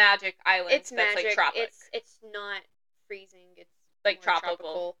a magic island. It's that's magic. Like tropic. It's not freezing. It's like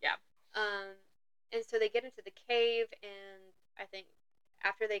tropical. Yeah. And so they get into the cave, and I think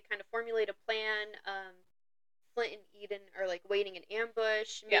after they kind of formulate a plan, Flint and Eden are like waiting in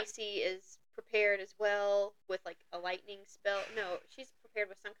ambush. Macy is prepared as well with like a lightning spell. No, she's prepared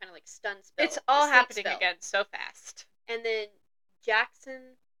with some kind of like stun spell. It's all happening again so fast. And then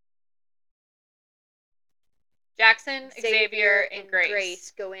Jackson, Xavier, and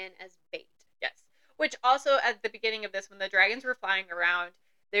Grace go in as bait. Yes. Which also at the beginning of this, when the dragons were flying around,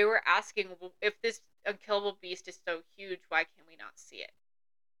 they were asking, if this unkillable beast is so huge, why can we not see it?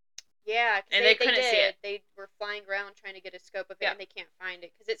 Yeah, and they couldn't see it. They were flying around trying to get a scope of it, and they can't find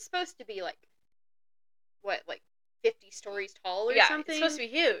it because it's supposed to be like 50 stories tall or something. It's supposed to be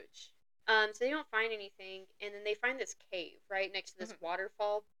huge. So they don't find anything, and then they find this cave right next to this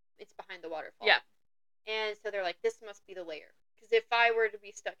waterfall. It's behind the waterfall. Yeah, and so they're like, "This must be the lair." Because if I were to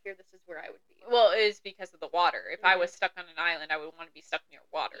be stuck here, this is where I would be. Well, it is because of the water. If I was stuck on an island, I would want to be stuck near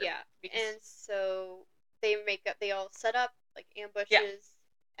water. Yeah, and so they all set up like ambushes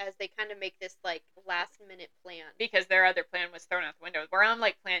as they kind of make this like last minute plan. Because their other plan was thrown out the window. We're on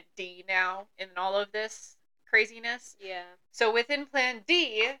like plan D now in all of this craziness. Yeah. So within plan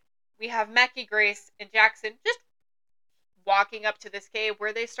D, we have Meki, Grace, and Jackson just walking up to this cave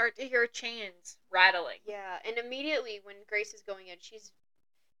where they start to hear chains rattling. Yeah, and immediately when Grace is going in, she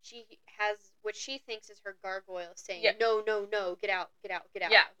has what she thinks is her gargoyle saying, "No, no, no, get out, get out, get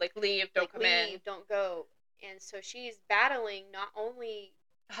out." Yeah, like leave, don't come in. Leave, don't go. And so she's battling not only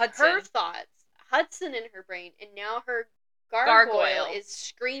Hudson. her thoughts, Hudson in her brain, and now her gargoyle is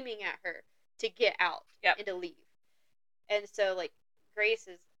screaming at her to get out and to leave. And so, like, Grace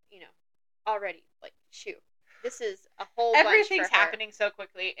is, already, like, shoot. This is a whole bunch for her. Everything's happening so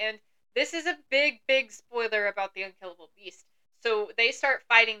quickly, and this is a big, big spoiler about the unkillable beast. So they start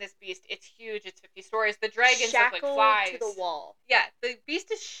fighting this beast. It's huge. It's 50 stories. The dragons look like flies. Shackled to the wall. Yeah, the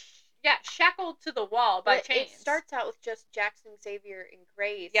beast is shackled to the wall by chains. It starts out with just Jackson, Xavier, and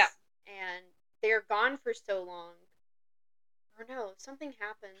Grace. Yeah. And they're gone for so long. Or no, something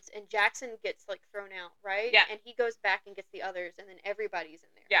happens, and Jackson gets, like, thrown out, right? Yeah. And he goes back and gets the others, and then everybody's in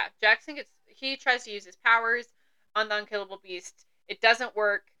there. Yeah, Jackson he tries to use his powers on the unkillable beast. It doesn't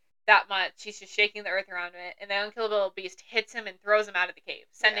work that much. He's just shaking the earth around it, and the unkillable beast hits him and throws him out of the cave,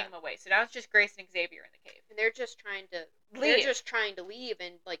 sending him away. So now it's just Grace and Xavier in the cave. And they're just trying to leave. They're just trying to leave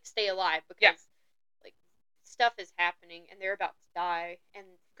and, like, stay alive because, like, stuff is happening, and they're about to die. And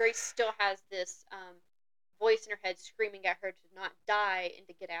Grace still has this, voice in her head screaming at her to not die and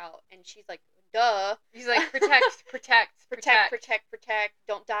to get out, and she's like, duh. He's like, protect, protect, protect, protect, protect,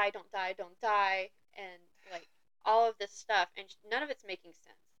 don't die, don't die, don't die. And, like, all of this stuff, and none of it's making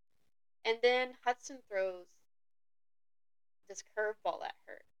sense. And then Hudson throws this curveball at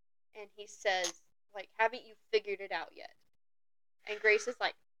her, and he says, like, haven't you figured it out yet? And Grace is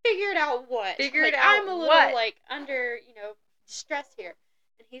like, figured out what? Figured like, out I'm a little, what? like, under, stress here.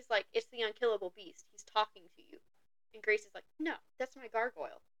 And he's like, it's the unkillable beast. He's talking to you. And Grace is like, no, that's my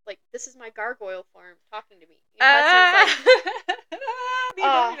gargoyle. Like, this is my gargoyle form talking to me. And Hudson's like,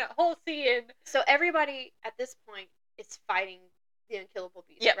 that whole scene. So everybody at this point is fighting the unkillable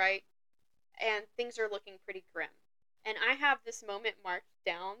beast, Yep. right? And things are looking pretty grim. And I have this moment marked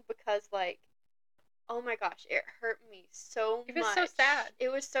down because, like, oh my gosh, it hurt me so much. It was so sad. It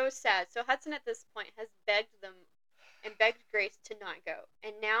was so sad. So Hudson at this point has begged them and begged Grace to not go.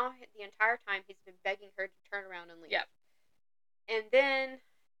 And now the entire time he's been begging her to turn around and leave. Yep. And then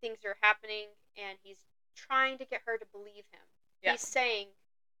things are happening and he's trying to get her to believe him. Yep. He's saying,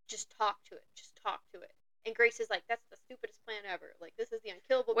 just talk to it. Just talk to it. And Grace is like, that's the stupidest plan ever. Like, this is the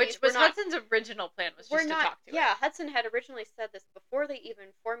unkillable beast. Which was Hudson's original plan, was just to talk to it. Yeah, Hudson had originally said this before they even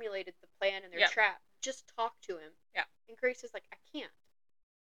formulated the plan and their trap. Just talk to him. Yeah. And Grace is like, I can't.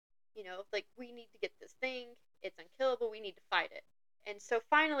 Like, we need to get this thing. It's unkillable. We need to fight it. And so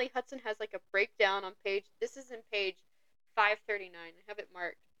finally, Hudson has, like, a breakdown on this is in page 539. I have it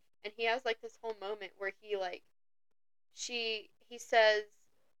marked. And he has, like, this whole moment where he, like, he says,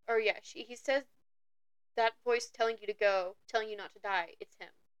 that voice telling you to go, telling you not to die, it's him,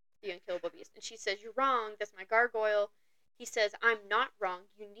 the unkillable beast. And she says, you're wrong, that's my gargoyle. He says, I'm not wrong,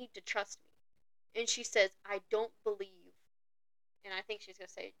 you need to trust me. And she says, I don't believe. And I think she's going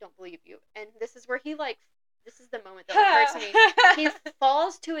to say, don't believe you. And this is where he, like, this is the moment that hurts me. He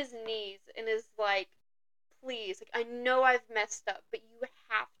falls to his knees and is like, please, like, I know I've messed up, but you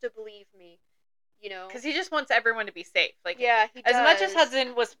have to believe me. Because he just wants everyone to be safe. Like, yeah, he does. As much as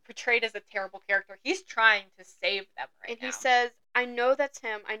Hudson was portrayed as a terrible character, he's trying to save them right now. And he says, I know that's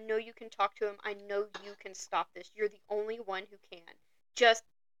him. I know you can talk to him. I know you can stop this. You're the only one who can. Just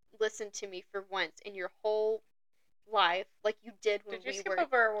listen to me for once in your whole life, like you did when we were. Did you skip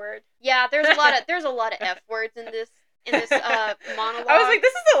over a word? Yeah, there's a lot of F words in this monologue. I was like,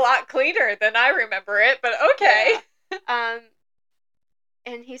 this is a lot cleaner than I remember it, but okay. Yeah.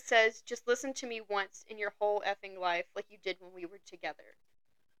 And he says, just listen to me once in your whole effing life like you did when we were together.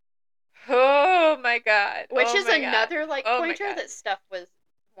 Oh my god. Which is another, like, pointer that stuff was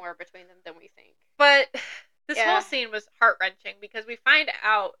more between them than we think. But this whole scene was heart-wrenching because we find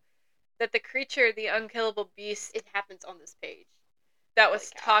out that the creature, the unkillable beast... It happens on this page. That was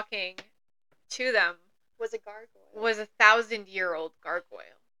talking to them. Was a gargoyle. Was a 1,000-year-old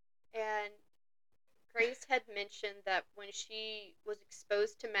gargoyle. And Grace had mentioned that when she was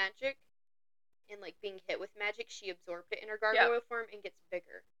exposed to magic and, like, being hit with magic, she absorbed it in her gargoyle form and gets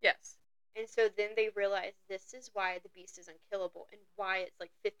bigger. Yes. And so then they realized this is why the beast is unkillable and why it's,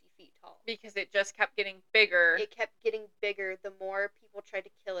 like, 50 feet tall. Because it just kept getting bigger. It kept getting bigger. The more people tried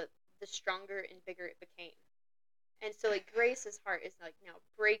to kill it, the stronger and bigger it became. And so, like, Grace's heart is, like, now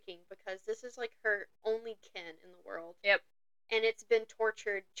breaking because this is, like, her only kin in the world. Yep. And it's been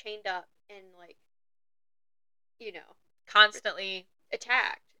tortured, chained up, and, like, constantly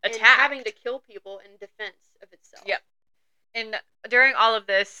attacked. And having to kill people in defense of itself. Yep. And during all of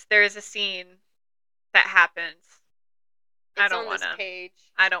this, there is a scene that happens. I don't want to.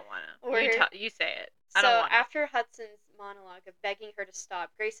 I don't want to. You say it. I don't want to. So after Hudson's monologue of begging her to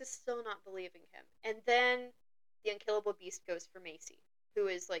stop, Grace is still not believing him. And then the unkillable beast goes for Macy, who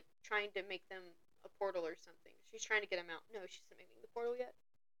is, like, trying to make them a portal or something. She's trying to get him out. No, she's not making the portal yet.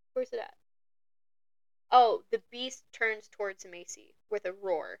 Where's it at? Oh, the beast turns towards Macy with a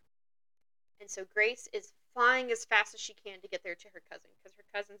roar. And so Grace is flying as fast as she can to get there to her cousin, because her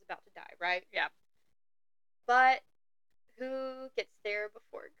cousin's about to die, right? Yeah. But who gets there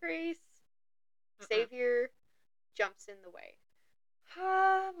before Grace? Xavier jumps in the way.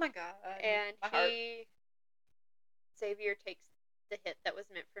 Oh my god. And Xavier takes the hit that was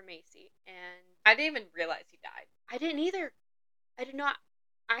meant for Macy. And I didn't even realize he died. I didn't either. I did not.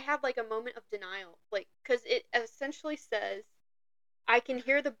 I had, like, a moment of denial. Like, because it essentially says, I can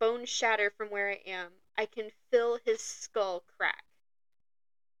hear the bones shatter from where I am. I can feel his skull crack.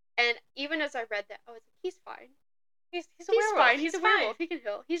 And even as I read that, I was like, he's fine. He's a werewolf. Fine. He's a werewolf. He can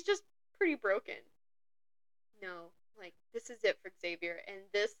heal. He's just pretty broken. No. Like, this is it for Xavier. And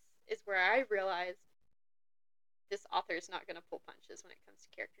this is where I realized this author is not going to pull punches when it comes to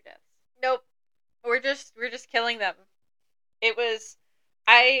character deaths. Nope. We're just killing them.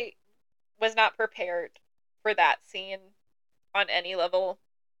 I was not prepared for that scene on any level.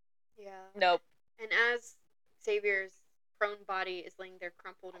 Yeah. Nope. And as Xavier's prone body is laying there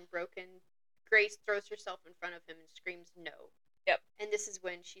crumpled and broken, Grace throws herself in front of him and screams no. Yep. And this is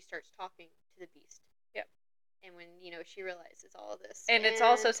when she starts talking to the beast. Yep. And when, she realizes all of this. And it's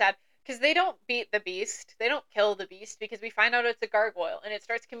also sad, because they don't beat the beast. They don't kill the beast, because we find out it's a gargoyle, and it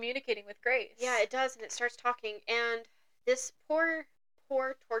starts communicating with Grace. Yeah, it does, and it starts talking, and this poor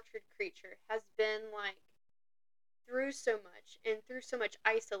tortured creature has been, through so much, and through so much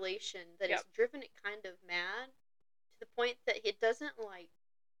isolation, that it's driven it kind of mad, to the point that it doesn't,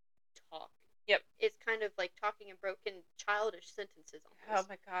 talk. Yep. It's kind of, talking in broken, childish sentences, almost. Oh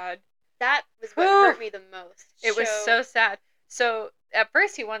my god. That was what hurt me the most. It was so sad. So, at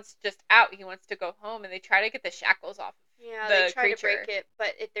first he wants just out. He wants to go home, and they try to get the shackles off they try to break it,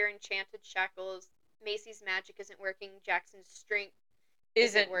 but if they're enchanted shackles, Macy's magic isn't working, Jackson's strength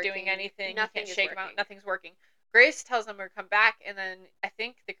isn't doing anything. Nothing you can't shake working. him out. Nothing's working. Grace tells him to come back, and then I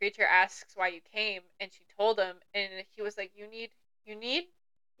think the creature asks why you came, and she told him, and he was like, you need?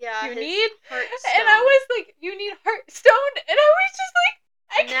 Yeah, you need? Heartstone. And I was like, you need Heartstone? And I was just like,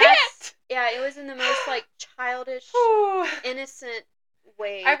 I can't! Yeah, it was in the most, childish, innocent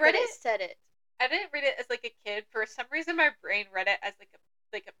way I read that it said it. I didn't read it as, a kid. For some reason, my brain read it as,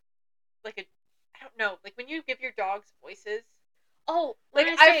 I don't know, when you give your dogs voices. Oh,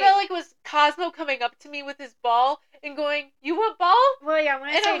 I felt like it was Cosmo coming up to me with his ball and going, "You want ball?" Well, yeah, when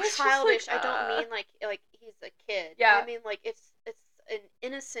I say childish, I don't mean like he's a kid. Yeah. I mean it's an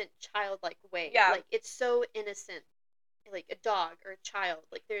innocent, childlike way. Yeah. It's so innocent, like a dog or a child.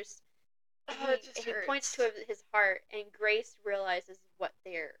 There's. He points to his heart, and Grace realizes what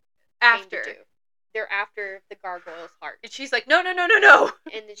they're after. To do. They're after the gargoyle's heart, and she's like, "No!"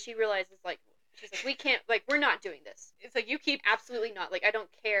 And then she realizes she's like, we can't, we're not doing this. It's like, you keep... Absolutely not. I don't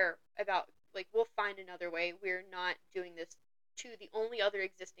care about, we'll find another way. We're not doing this to the only other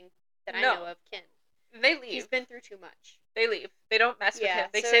existing that I know of, Ken. They leave. He's been through too much. They leave. They don't mess with him.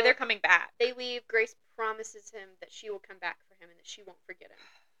 They say they're coming back. They leave. Grace promises him that she will come back for him and that she won't forget him.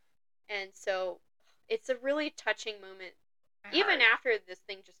 And so, it's a really touching moment. Even after this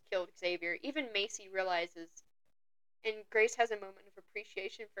thing just killed Xavier, even Macy realizes, and Grace has a moment of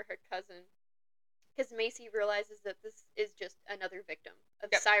appreciation for her cousin, because Macy realizes that this is just another victim of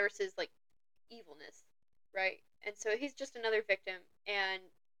Cyrus's, evilness, right? And so he's just another victim, and,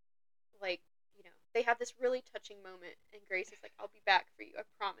 they have this really touching moment, and Grace is like, I'll be back for you, I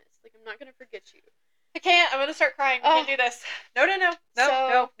promise. I'm not gonna forget you. I can't, I'm gonna start crying, we can't do this.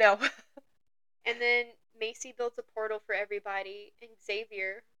 No. And then Macy builds a portal for everybody, and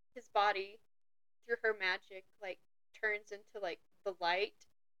Xavier, his body, through her magic, turns into, the light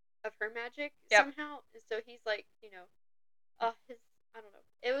of her magic somehow. And so he's I don't know.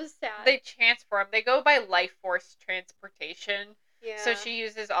 It was sad. They transform. They go by life force transportation. Yeah. So she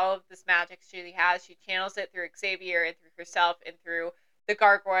uses all of this magic she has. She channels it through Xavier and through herself and through the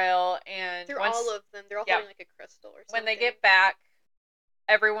gargoyle and through all of them. They're all holding a crystal or something. When they get back,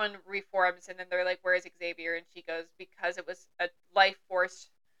 everyone reforms, and then they're like, "Where is Xavier?" And she goes, "Because it was a life force.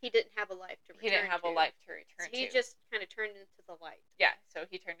 He didn't have a life to return to. He didn't have a life to return to. He just kind of turned into the light." Yeah, so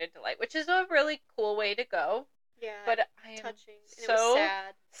he turned into light, which is a really cool way to go. Yeah, but I am touching. And so it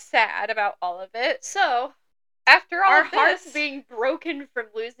was sad about all of it. So, after all our of this, hearts being broken from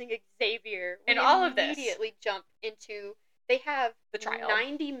losing Xavier, and all of this, immediately jump into. They have the trial.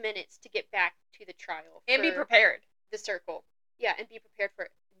 90 minutes to get back to the trial and be prepared. The circle, yeah, and be prepared for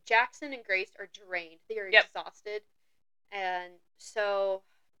it. Jackson and Grace are drained. They are exhausted, and so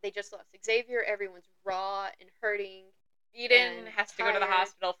they just lost Xavier. Everyone's raw and hurting. Eden has to go to the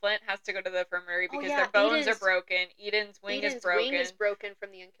hospital. Flint has to go to the infirmary because their bones are broken. Eden's wing is broken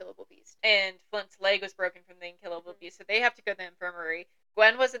from the unkillable beast. And Flint's leg was broken from the unkillable beast. So they have to go to the infirmary.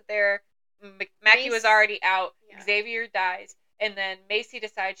 Gwen wasn't there. Mackie was already out. Yeah. Xavier dies. And then Macy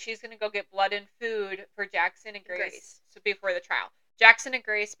decides she's going to go get blood and food for Jackson and Grace. So before the trial. Jackson and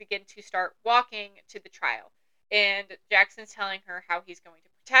Grace begin to start walking to the trial. And Jackson's telling her how he's going to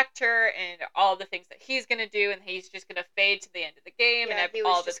protect her and all the things that he's going to do, and he's just going to fade to the end of the game, and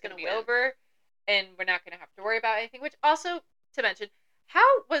all of it's going to be over, and we're not going to have to worry about anything. Which also, to mention, how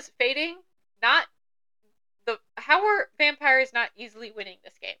was fading how were vampires not easily winning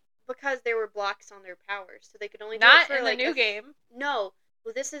this game? Because there were blocks on their powers, so they could only do not it for in the new game. No.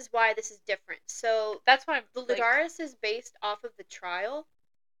 Well, this is why this is different. So that's why the Ludaris is based off of the trial,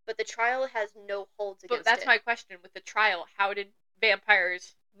 but the trial has no holds against it. But that's my question. With the trial, how did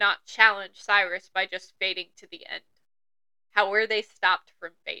vampires not challenge Cyrus by just fading to the end? How were they stopped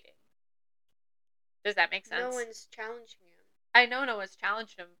from fading? Does that make sense? No one's challenging him. I know no one's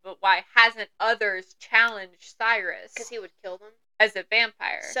challenged him, but why hasn't others challenged Cyrus? Because he would kill them. As a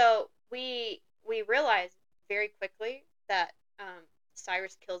vampire. So we realized very quickly that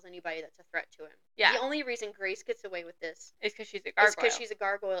Cyrus kills anybody that's a threat to him. Yeah. The only reason Grace gets away with this It's because she's a is gargoyle. because she's a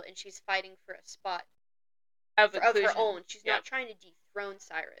gargoyle and she's fighting for a spot of her own. She's Yeah. not trying to dethrone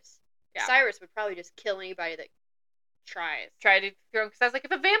Cyrus. Yeah. Cyrus would probably just kill anybody that try to throw, because I was like,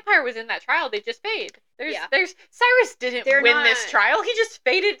 if a vampire was in that trial, they'd just fade. Yeah. Cyrus didn't win this trial. He just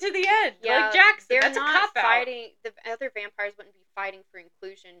faded to the end. Yeah, like Jackson. They're That's not a cop-out. fighting. The other vampires wouldn't be fighting for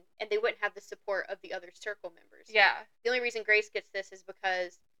inclusion, and they wouldn't have the support of the other circle members. Yeah. The only reason Grace gets this is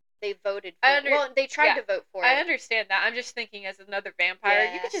because they voted for they tried to vote for it. I understand that. I'm just thinking, as another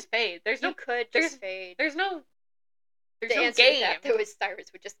vampire, you could just fade. Fade. There's no game. That was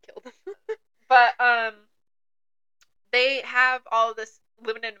Cyrus would just kill them. But they have all this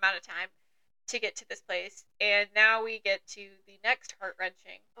limited amount of time to get to this place, and now we get to the next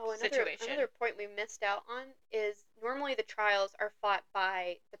heart-wrenching situation. Another point we missed out on is normally the trials are fought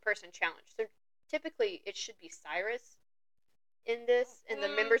by the person challenged. So typically it should be Cyrus in this and the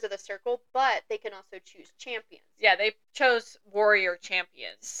members of the circle, but they can also choose champions. Yeah, they chose warrior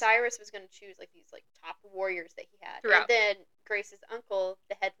champions. Cyrus was going to choose these top warriors that he had. Throughout. And then Grace's uncle,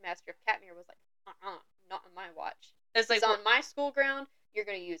 the headmaster of Katmere, was like, not on my watch. It's This is on my school ground. You're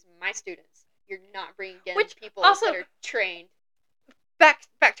going to use my students. You're not bringing in people also, that are trained.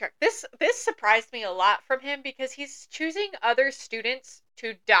 Backtrack. This surprised me a lot from him, because he's choosing other students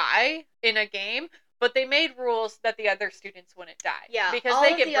to die in a game, but they made rules that the other students wouldn't die. Yeah, because all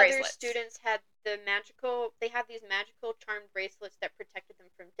they of get the bracelets. Other students had these magical charmed bracelets that protected them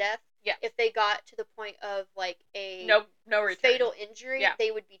from death. Yeah. If they got to the point of a no return. fatal injury,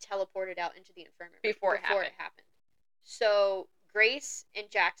 they would be teleported out into the infirmary before it happened. So Grace and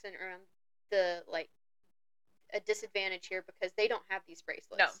Jackson are on a disadvantage here because they don't have these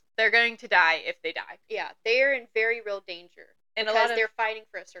bracelets. No, they're going to die if they die. Yeah, they're in very real danger because they're fighting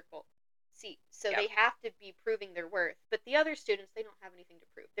for a circle seat. So they have to be proving their worth. But the other students, they don't have anything to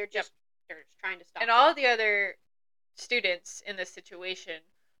prove. They're just trying to stop. And all of the other students in this situation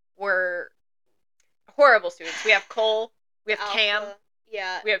were horrible students. We have Cole. We have Alpha, Cam.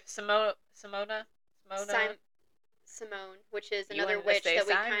 Yeah. We have Simona. Simone, which is another witch that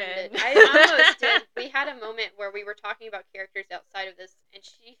we Simon. kind of... I almost did. We had a moment where we were talking about characters outside of this, and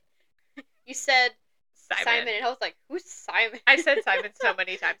you said Simon, and I was like, who's Simon? I said Simon so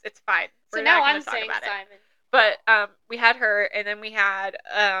many times. It's fine. So now I'm saying Simon. But we had her, and then we had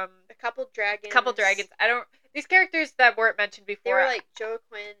a couple dragons. These characters that weren't mentioned before. They were like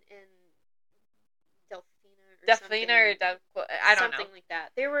Joaquin and Delphina or I don't know. Something like that.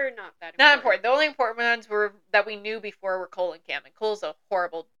 They were not that important. Not important. The only important ones were that we knew before were Cole and Cam. And Cole's a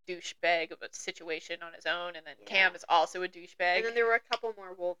horrible douchebag of a situation on his own, and then Cam is also a douchebag. And then there were a couple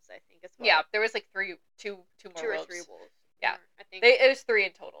more wolves, I think, as well. Yeah, there was two more two wolves. Or three wolves. Yeah, more, I think it was 3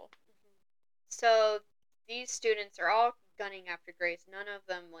 in total. Mm-hmm. So these students are all gunning after Grace. None of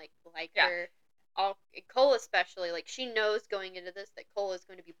them like her. Cole especially, she knows going into this that Cole is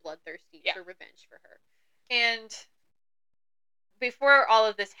going to be bloodthirsty for revenge for her. And before all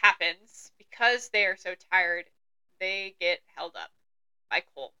of this happens, because they are so tired, they get held up by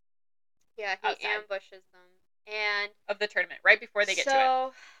Cole. Yeah, he ambushes them. And of the tournament, right before they get to it.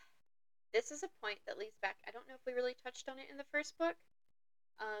 So, this is a point that leads back. I don't know if we really touched on it in the first book.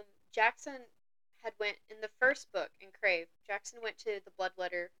 Jackson had went in the first book in Crave. Jackson went to the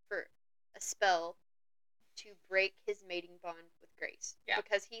Bloodletter for a spell to break his mating bond with Grace. Yeah.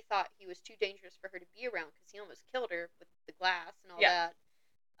 Because he thought he was too dangerous for her to be around because he almost killed her with the glass and all that.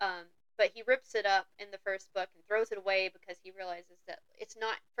 But he rips it up in the first book and throws it away because he realizes that it's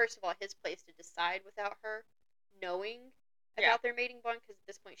not, first of all, his place to decide without her knowing about their mating bond, because at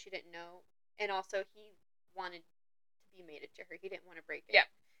this point she didn't know. And also he wanted to be mated to her. He didn't want to break it. Yeah.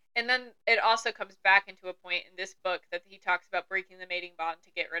 And then it also comes back into a point in this book that he talks about breaking the mating bond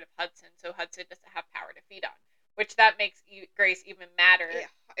to get rid of Hudson, so Hudson doesn't have power to feed on. Which that makes Grace even madder.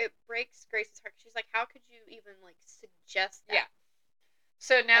 It breaks Grace's heart. She's like, how could you even suggest that? Yeah.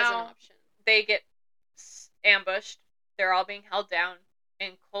 So now as an option. They get ambushed. They're all being held down,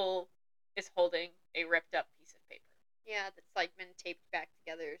 and Cole is holding a ripped up piece of paper. Yeah, that's been taped back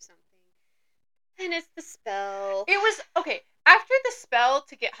together or something. And it's the spell. It was, okay, after the spell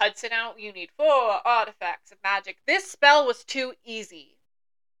to get Hudson out, you need 4 artifacts of magic. This spell was too easy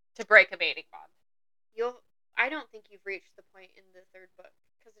to break a mating bond. I don't think you've reached the point in the third book,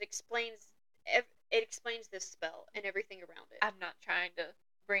 because it explains this spell and everything around it. I'm not trying to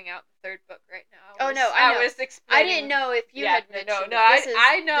bring out the third book right now. I know. I was explaining. I didn't know if you had mentioned No, it.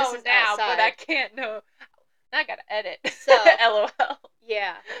 I know now, outside. but I can't know. I gotta edit. So, LOL.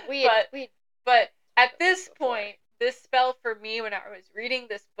 Yeah. But at this point, this spell for me, when I was reading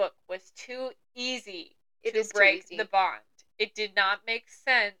this book, was too easy to break the bond. it did not make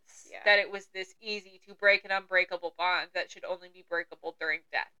sense Yeah. that it was this easy to break an unbreakable bond that should only be breakable during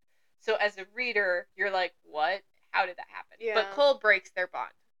death. So as a reader, you're like, what? How did that happen? Yeah. But Cole breaks their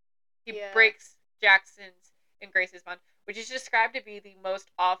bond. He Yeah. breaks Jackson's and Grace's bond, which is described to be the most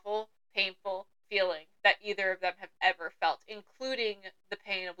awful, painful feeling that either of them have ever felt, including the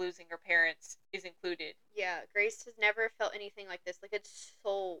pain of losing her parents is included. Yeah, Grace has never felt anything like this. Like, it's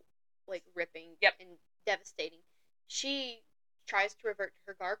so, like, ripping Yep. and devastating. She tries to revert to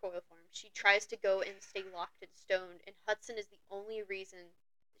her gargoyle form. She tries to go and stay locked and stoned, and Hudson is the only reason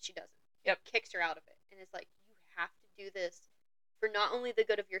that she doesn't. Yep. He kicks her out of it, and is like, you have to do this for not only the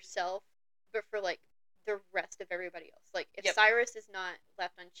good of yourself, but for, like, the rest of everybody else. Like, if Yep. Cyrus is not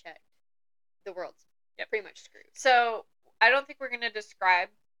left unchecked, the world's pretty much screwed. So, I don't think we're going to describe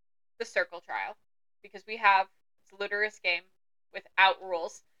the circle trial, because we have, it's a literary game without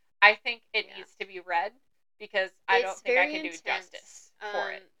rules. I think it needs to be read, because I don't think I can do justice for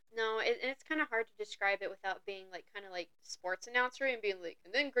it. No, and it's kind of hard to describe it without being, like, kind of like sports announcer and being like,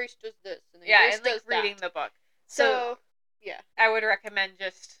 and then Grace does this, and then Grace and like does reading that. the book. So, yeah. I would recommend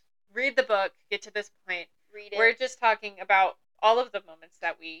just read the book, get to this point. Read it. We're just talking about all of the moments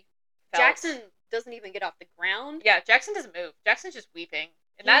that we felt. Jackson doesn't even get off the ground. Yeah, Jackson doesn't move. Jackson's just weeping.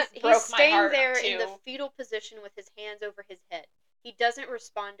 And that broke my heart, he's staying there too. in the fetal position with his hands over his head. He doesn't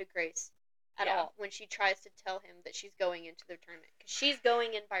respond to Grace at all when she tries to tell him that she's going into the tournament. Because she's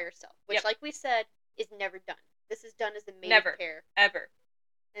going in by herself, which, like we said, is never done. This is done as a maid of care. Ever.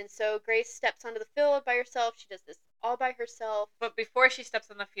 And so Grace steps onto the field by herself. She does this all by herself. But before she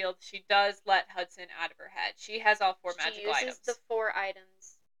steps on the field, she does let Hudson out of her head. She has all 4 magical items. She uses the 4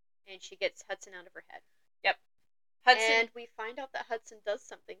 items, and she gets Hudson out of her head. Yep. Hudson, and we find out that Hudson does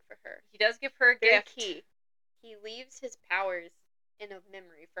something for her. He does give her a Very gift. key. He leaves his powers in a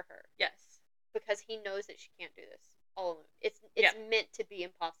memory for her. Yes. Because he knows that she can't do this all alone. It's meant to be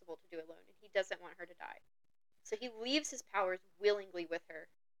impossible to do alone, and he doesn't want her to die. So he leaves his powers willingly with her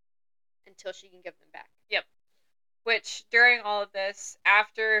until she can give them back. Yep. Which, during all of this,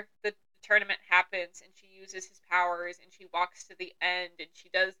 after the tournament happens and she uses his powers and she walks to the end and she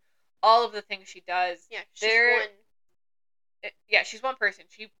does all of the things she does. Yeah, she's she's one person.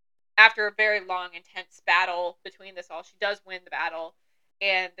 She, after a very long, intense battle between this all, she does win the battle.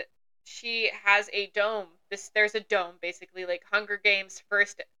 And she has a dome. There's a dome, basically, like Hunger Games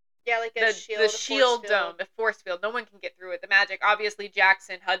first. Yeah, like the shield dome, the force field. No one can get through it. The magic, obviously,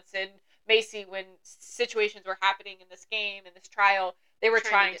 Jackson, Hudson, Macy, when situations were happening in this game, in this trial, they were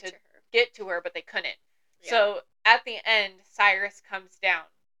trying to get to her, but they couldn't. Yeah. So, at the end, Cyrus comes down,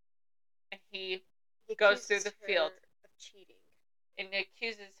 and he goes through the field. Of cheating. And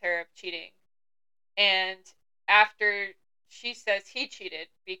accuses her of cheating. And after she says he cheated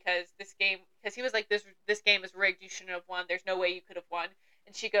because he was like, this game is rigged, you shouldn't have won, there's no way you could have won.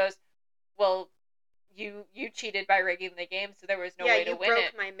 And she goes, well, you cheated by rigging the game, so there was no way to win it. Yeah, you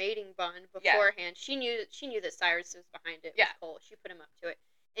broke my mating bond beforehand. Yeah. She knew that Cyrus was behind it. Yeah. Cole. She put him up to it.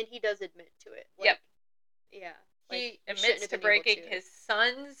 And he does admit to it. Like, yep. Yeah. He admits to breaking his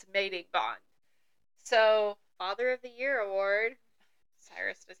son's mating bond. So, Father of the Year award.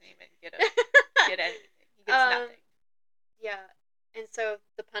 Cyrus doesn't even get anything. He gets nothing. Yeah. And so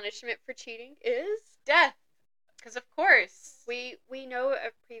the punishment for cheating is death. Because of course. We know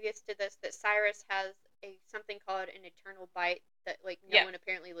previous to this that Cyrus has something called an eternal bite that no one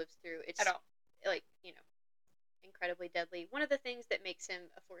apparently lives through. It's at all. Incredibly deadly. One of the things that makes him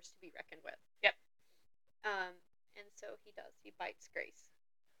a force to be reckoned with. Yep. And so he does. He bites Grace.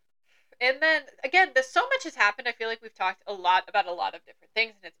 And then, again, so much has happened. I feel like we've talked a lot about a lot of different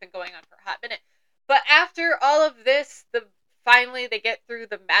things, and it's been going on for a hot minute. But after all of this, finally they get through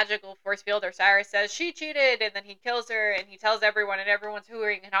the magical force field, or Cyrus says she cheated, and then he kills her, and he tells everyone, and everyone's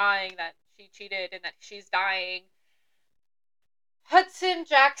hooing and hawing that she cheated and that she's dying. Hudson,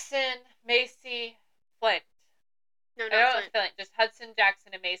 Jackson, Macy, Flint. No, not Flint. Just Hudson,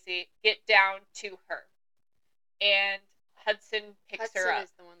 Jackson, and Macy get down to her. And Hudson picks her up. Hudson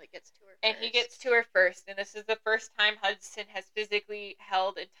is the one that gets to her first. And he gets to her first. And this is the first time Hudson has physically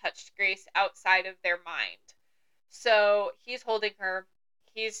held and touched Grace outside of their mind. So he's holding her.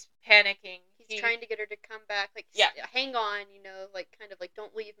 He's panicking. He's trying to get her to come back. Hang on, kind of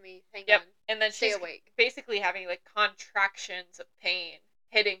don't leave me. Hang on. And then Stay awake. Basically having contractions of pain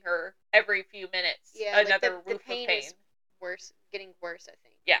hitting her every few minutes. Yeah, another the pain is getting worse, I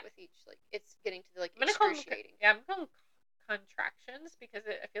think. Yeah. With each, it's getting to excruciating. I'm going contractions because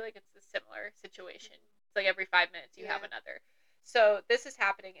I feel like it's a similar situation. It's every 5 minutes you have another. So this is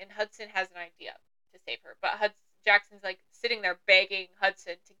happening, and Hudson has an idea to save her, but Jackson's sitting there begging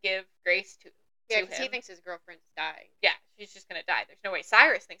Hudson to give Grace to Yeah, to because him. he thinks his girlfriend's dying. Yeah, she's just gonna die. There's no way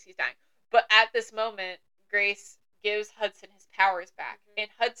Cyrus thinks he's dying. But at this moment, Grace gives Hudson his powers back, and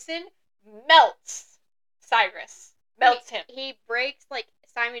Hudson melts Cyrus. Melts him. He breaks, like,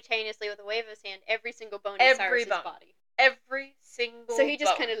 simultaneously with a wave of his hand every single bone in Cyrus's body. Every single So he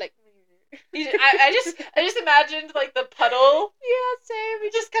just bone. kind of like... I just imagined, like, the puddle. Yeah, same. He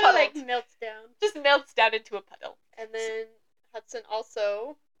just kind of, like, melts down. Just melts down into a puddle. And then Hudson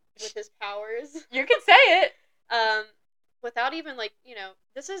also, with his powers... You can say it! Without even, like, you know,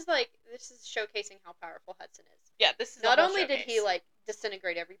 this is showcasing how powerful Hudson is. Yeah, this is Not only did he, like,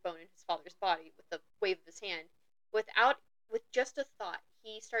 disintegrate every bone in his father's body with the wave of his hand, with just a thought,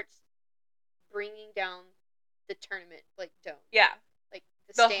 he starts bringing down the tournament, like, dome. Yeah. Like,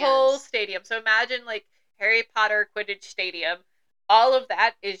 the whole stadium. So imagine, like, Harry Potter Quidditch Stadium. All of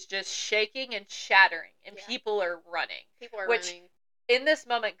that is just shaking and shattering, and people are running. Which, in this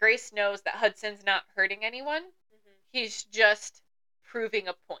moment, Grace knows that Hudson's not hurting anyone. He's just proving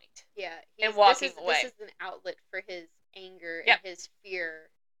a point. Yeah. And walking away. This is an outlet for his anger and his fear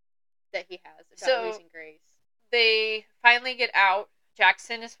that he has about losing Grace. They finally get out.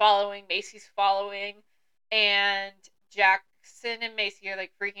 Jackson is following. Macy's following. And Jackson and Macy are,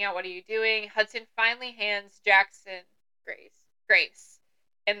 like, freaking out. What are you doing? Hudson finally hands Jackson Grace.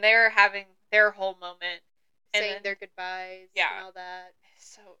 And they're having their whole moment. Saying their goodbyes and all that.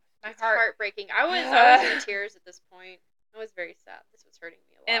 So... It's heartbreaking. I was in tears at this point. I was very sad. This was hurting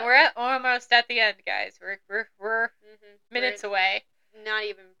me a lot. And we're almost at the end, guys. We're minutes away. Not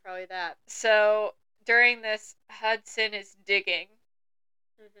even probably that. So during this, Hudson is digging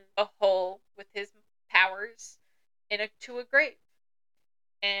a hole with his powers into a grave,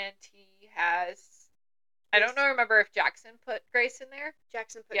 and he has. I don't remember if Jackson put Grace in there.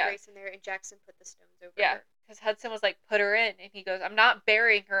 Jackson put Grace in there, and Jackson put the stones over her. Yeah, because Hudson was like, put her in. And he goes, I'm not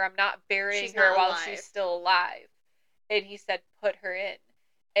burying her. I'm not burying her while she's still alive. And he said, put her in.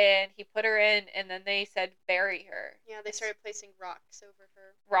 And he put her in, and then they said, bury her. Yeah, they started placing rocks over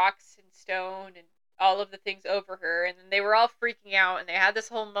her. Rocks and stone and all of the things over her. And then they were all freaking out, and they had this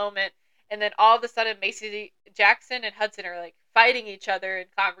whole moment. And then all of a sudden, Jackson and Hudson are, like, fighting each other in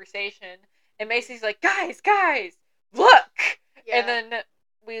conversation. And Macy's like, guys, look! Yeah. And then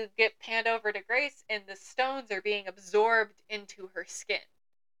we get panned over to Grace, and the stones are being absorbed into her skin.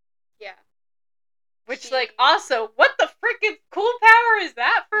 Yeah. Which, like, also, what the freaking cool power is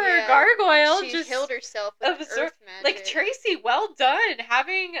that for a gargoyle? She healed herself with earth magic. Like, Tracy, well done.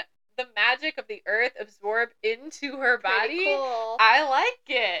 Having the magic of the earth absorb into her body. Cool. I like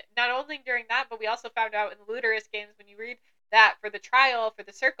it. Not only during that, but we also found out in the Luterus games, when you read that for the trial, for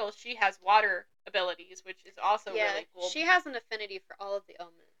the circle, she has water abilities, which is also really cool. She has an affinity for all of the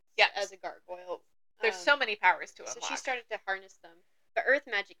elements as a gargoyle. There's so many powers to unlock. So she started to harness them. But earth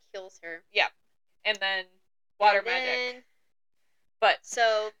magic heals her. Yeah. And then water magic.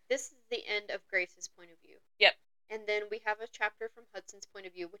 So this is the end of Grace's point of view. Yep. And then we have a chapter from Hudson's point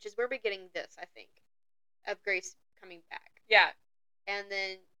of view, which is where we're getting this, I think, of Grace coming back. Yeah. And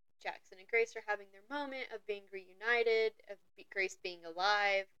then Jackson and Grace are having their moment of being reunited, of Grace being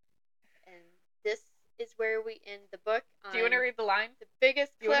alive. And this is where we end the book. Do you want to read the line? The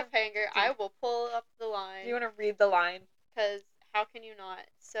biggest cliffhanger. I will pull up the line. Do you want to read the line? Because how can you not?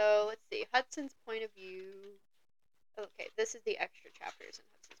 So, let's see. Hudson's point of view. Okay, this is the extra chapters in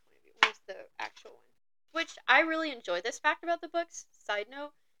Hudson's point of view. Where's the actual one? Which, I really enjoy this fact about the books. Side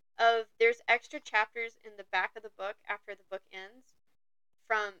note, there's extra chapters in the back of the book after the book ends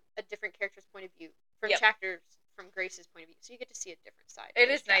from a different character's point of view. From chapters from Grace's point of view. So you get to see a different side. It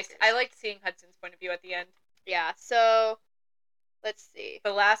is nice. I liked seeing Hudson's point of view at the end. Yeah, so let's see.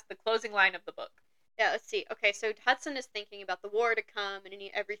 The closing line of the book. Yeah, let's see. Okay, so Hudson is thinking about the war to come and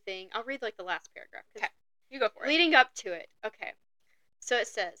everything. I'll read, like, the last paragraph. Okay, you go for it. Leading up to it. Okay. So it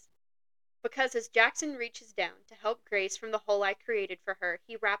says, because as Jackson reaches down to help Grace from the hole I created for her,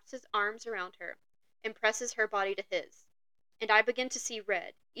 he wraps his arms around her and presses her body to his. And I begin to see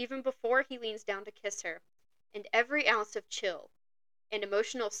red, even before he leans down to kiss her. And every ounce of chill and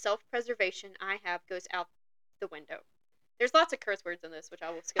emotional self-preservation I have goes out the window. There's lots of curse words in this, which I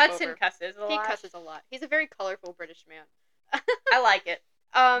will skip over. Hudson cusses a lot. He cusses a lot. He's a very colorful British man. I like it.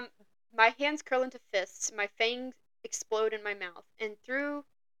 My hands curl into fists, my fangs explode in my mouth, and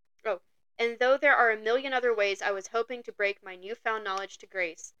though there are a million other ways I was hoping to break my newfound knowledge to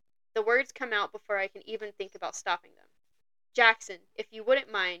Grace, the words come out before I can even think about stopping them. Jackson, if you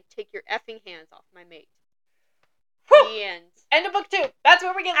wouldn't mind, take your effing hands off my mate. Whew. The end. End of book 2. That's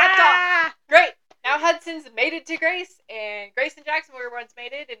where we get left off. Great. Now Hudson's mated to Grace, and Grace and Jackson were once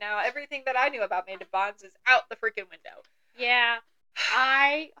mated, and now everything that I knew about mated bonds is out the freaking window. Yeah.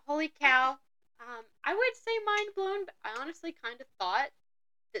 Holy cow. I would say mind blown, but I honestly kind of thought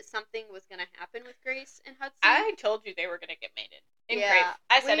that something was going to happen with Grace and Hudson. I told you they were going to get mated. In Yeah, Crave.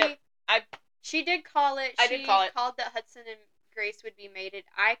 I said it. She did call it. I did call it. She called that Hudson and Grace would be mated.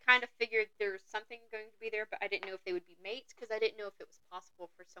 I kind of figured there was something going to be there, but I didn't know if they would be mates because I didn't know if it was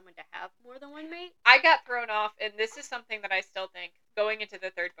possible for someone to have more than one mate. I got thrown off, and this is something that I still think, going into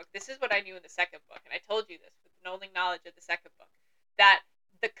the third book, this is what I knew in the second book, and I told you this with knowing knowledge of the second book, that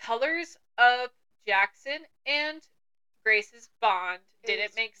the colors of Jackson and Grace's bond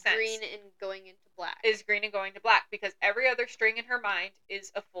didn't make sense. Green and going into black. Is green and going to black, because every other string in her mind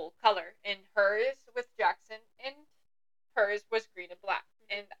is a full color, and hers with Jackson and hers was green and black.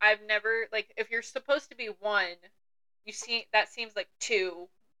 Mm-hmm. And I've never, like, if you're supposed to be one, you see, that seems like two,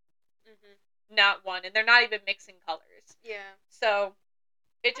 not one, and they're not even mixing colors. Yeah. So,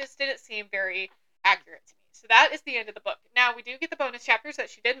 it just didn't seem very accurate to me. So that is the end of the book. Now, we do get the bonus chapters that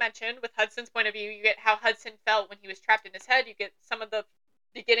she did mention. With Hudson's point of view, you get how Hudson felt when he was trapped in his head. You get some of the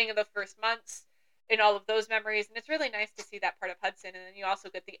beginning of the first months and all of those memories. And it's really nice to see that part of Hudson. And then you also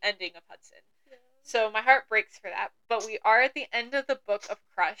get the ending of Hudson. Yeah. So my heart breaks for that. But we are at the end of the book of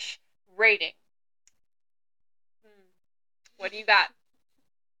Crush. Rating. What do you got?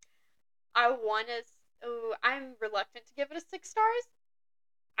 I'm reluctant to give it a 6 stars.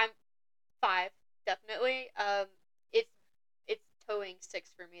 I'm 5. Definitely. It's towing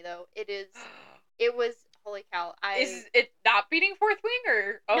 6 for me though. It was holy cow. Is it not beating Fourth Wing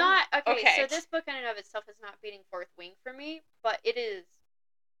or not okay. So this book in and of itself is not beating Fourth Wing for me, but it is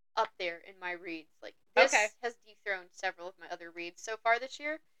up there in my reads. Like this has dethroned several of my other reads so far this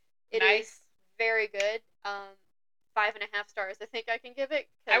year. It is very good. 5.5 stars. I think I can give it.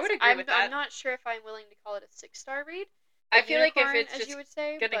 I would agree with that. I'm not sure if I'm willing to call it a 6-star read. I feel like if it's as just you would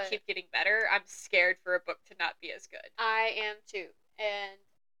say, gonna keep getting better, I'm scared for a book to not be as good. I am too, and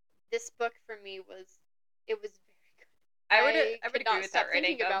this book for me was very good. I would agree with that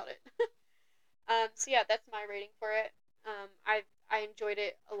rating. Thinking about it. So yeah, that's my rating for it. I enjoyed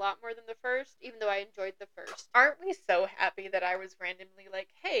it a lot more than the first, even though I enjoyed the first. Aren't we so happy that I was randomly like,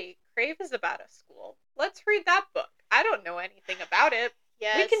 hey, Crave is about a school. Let's read that book. I don't know anything about it.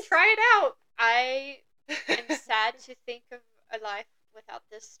 Yes. We can try it out. I am sad to think of a life without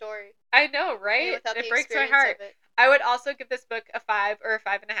this story. I know, right? It breaks my heart. I would also give this book a 5 or a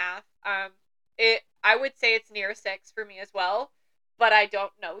 5.5. I would say it's near 6 for me as well, but I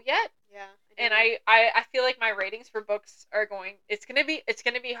don't know yet. Yeah. And I feel like my ratings for books are it's gonna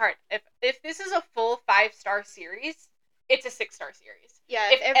be hard. If this is a full 5-star series, it's a 6-star series. Yeah.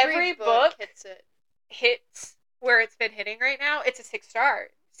 If every book hits where it's been hitting right now, it's a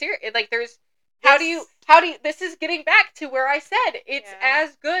 6-star series. Like there's this is getting back to where I said it's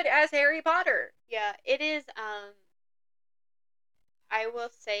as good as Harry Potter. Yeah, it is. I will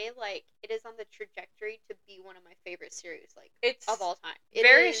say, like, it is on the trajectory to be one of my favorite series, like, of all time. It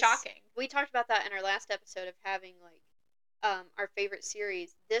very is shocking. We talked about that in our last episode of having, like, our favorite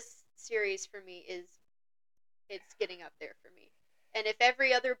series. This series for me it's getting up there for me. And if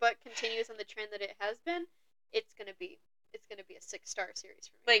every other book continues on the trend that it has been, it's gonna be a 6-star series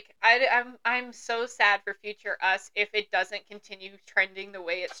for me. Like I'm so sad for future us if it doesn't continue trending the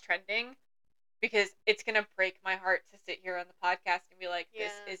way it's trending, because it's gonna break my heart to sit here on the podcast and be like,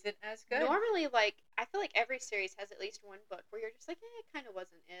 this isn't as good. Normally, like, I feel like every series has at least one book where you're just like, it kind of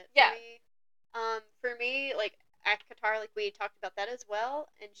wasn't it. For me, like Akatar, like we talked about that as well,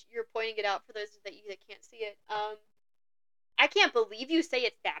 and you're pointing it out for those that can't see it. I can't believe you say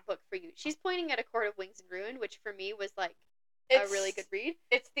it's that book for you. She's pointing at A Court of Wings and Ruin, which for me was like a really good read.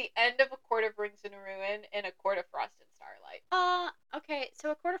 It's the end of A Court of Rings and Ruin and A Court of Frost and Starlight. Okay,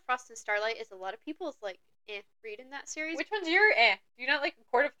 so A Court of Frost and Starlight is a lot of people's like read in that series. Which one's your Do you not like A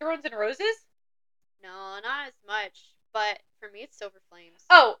Court of Thorns and Roses? No, not as much. But for me, it's Silver Flames.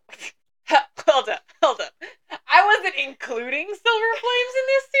 Oh, hold up. I wasn't including Silver Flames in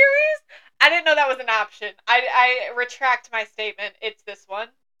this series. I didn't know that was an option. I retract my statement. It's this one.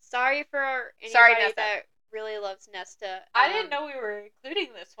 Sorry for anybody Nesta. that really loves Nesta. I didn't know we were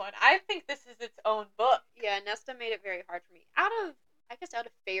including this one. I think this is its own book. Yeah, Nesta made it very hard for me. Out of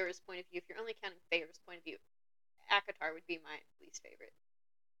Faye's point of view, if you're only counting Faye's point of view, Akatar would be my least favorite.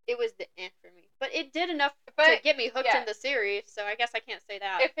 It was the for me. But it did enough to get me hooked in the series, so I guess I can't say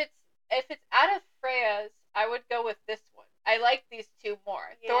that. If it's out of Freya's, I would go with this one. I like these two more.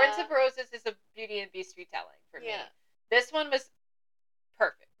 Yeah. Thorns of Roses is a Beauty and Beast retelling for me. This one was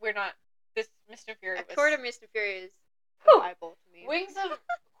perfect. This Mr. Fury was... Court of Mr. Fury is a Bible to me. Wings of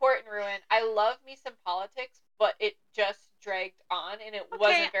Court and Ruin. I love me some politics, but it just dragged on, and it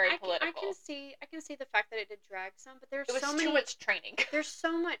wasn't very political. I can see the fact that it did drag some, but it was too much training. There's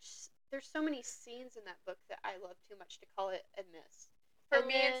so much there's so many scenes in that book that I love too much to call it a miss. For And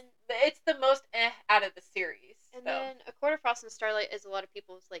me, then, it's the most out of the series. and so. then A Quarter Frost and Starlight is a lot of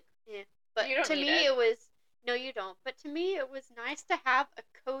people's like, eh. But You don't to need me, it. it was, no, you don't. But to me, it was nice to have a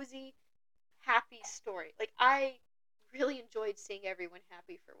cozy, happy story. Like, I really enjoyed seeing everyone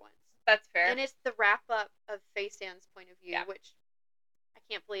happy for once. That's fair. And it's the wrap up of Faye Stan's point of view, Yeah. which I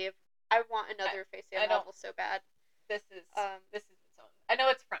can't believe. I want another Faye Stan novel so bad. This is its own. I know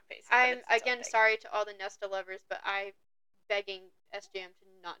it's front facing. I'm again sorry to all the Nesta lovers, but I'm begging SJM to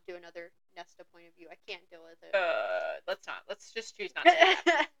not do another Nesta point of view. I can't deal with it. Let's not. Let's just choose not to do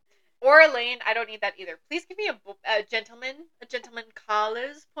that. Or Elaine, I don't need that either. Please give me a gentleman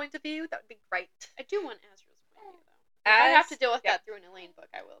caller's point of view. That would be great. I do want Azrael's point of view, though. If I have to deal with that through an Elaine book,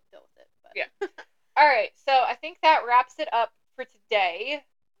 I will deal with it. But. Yeah. All right, so I think that wraps it up for today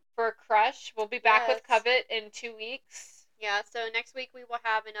for Crush. We'll be back with Covet in 2 weeks. Yeah, so next week we will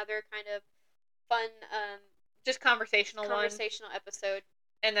have another kind of fun, just conversational episode.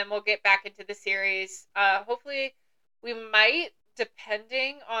 And then we'll get back into the series. Hopefully, we might,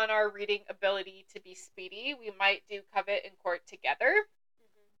 depending on our reading ability to be speedy, we might do Covet and Court together.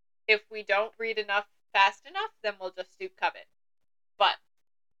 Mm-hmm. If we don't read enough fast enough, then we'll just do Covet. But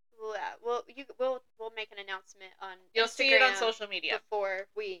we'll make an announcement on you'll Instagram see it on social media before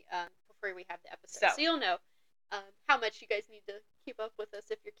we have the episode. So you'll know how much you guys need to keep up with us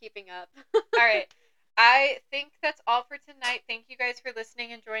if you're keeping up. All right. I think that's all for tonight. Thank you guys for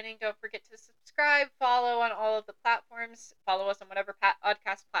listening and joining. Don't forget to subscribe, follow on all of the platforms. Follow us on whatever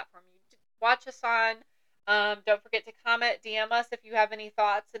podcast platform you watch us on. Don't forget to comment, DM us if you have any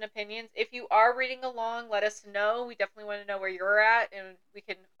thoughts and opinions. If you are reading along, let us know. We definitely want to know where you're at, and we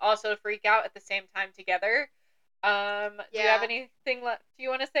can also freak out at the same time together. Do you have anything left you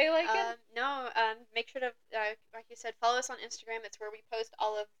want to say, No, make sure to, like you said, follow us on Instagram. It's where we post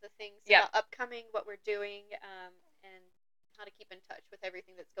all of the things about upcoming, what we're doing, and how to keep in touch with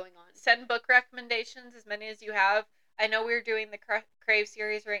everything that's going on. Send book recommendations, as many as you have. I know we're doing the Crave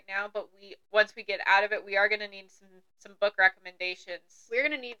series right now, but once we get out of it, we are going to need some book recommendations. We're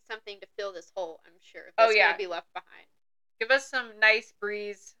going to need something to fill this hole, I'm sure. That's going to be left behind. Give us some nice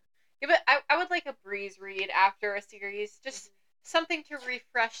breeze. I would like a breeze read after a series. Just something to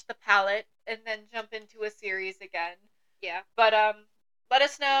refresh the palate and then jump into a series again. Yeah. But let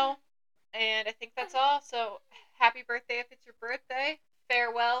us know. And I think that's all. So happy birthday if it's your birthday.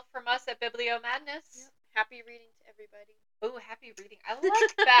 Farewell from us at Biblio Madness. Yep. Happy reading to everybody. Oh, happy reading. I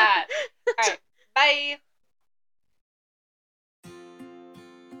like that. All right. Bye.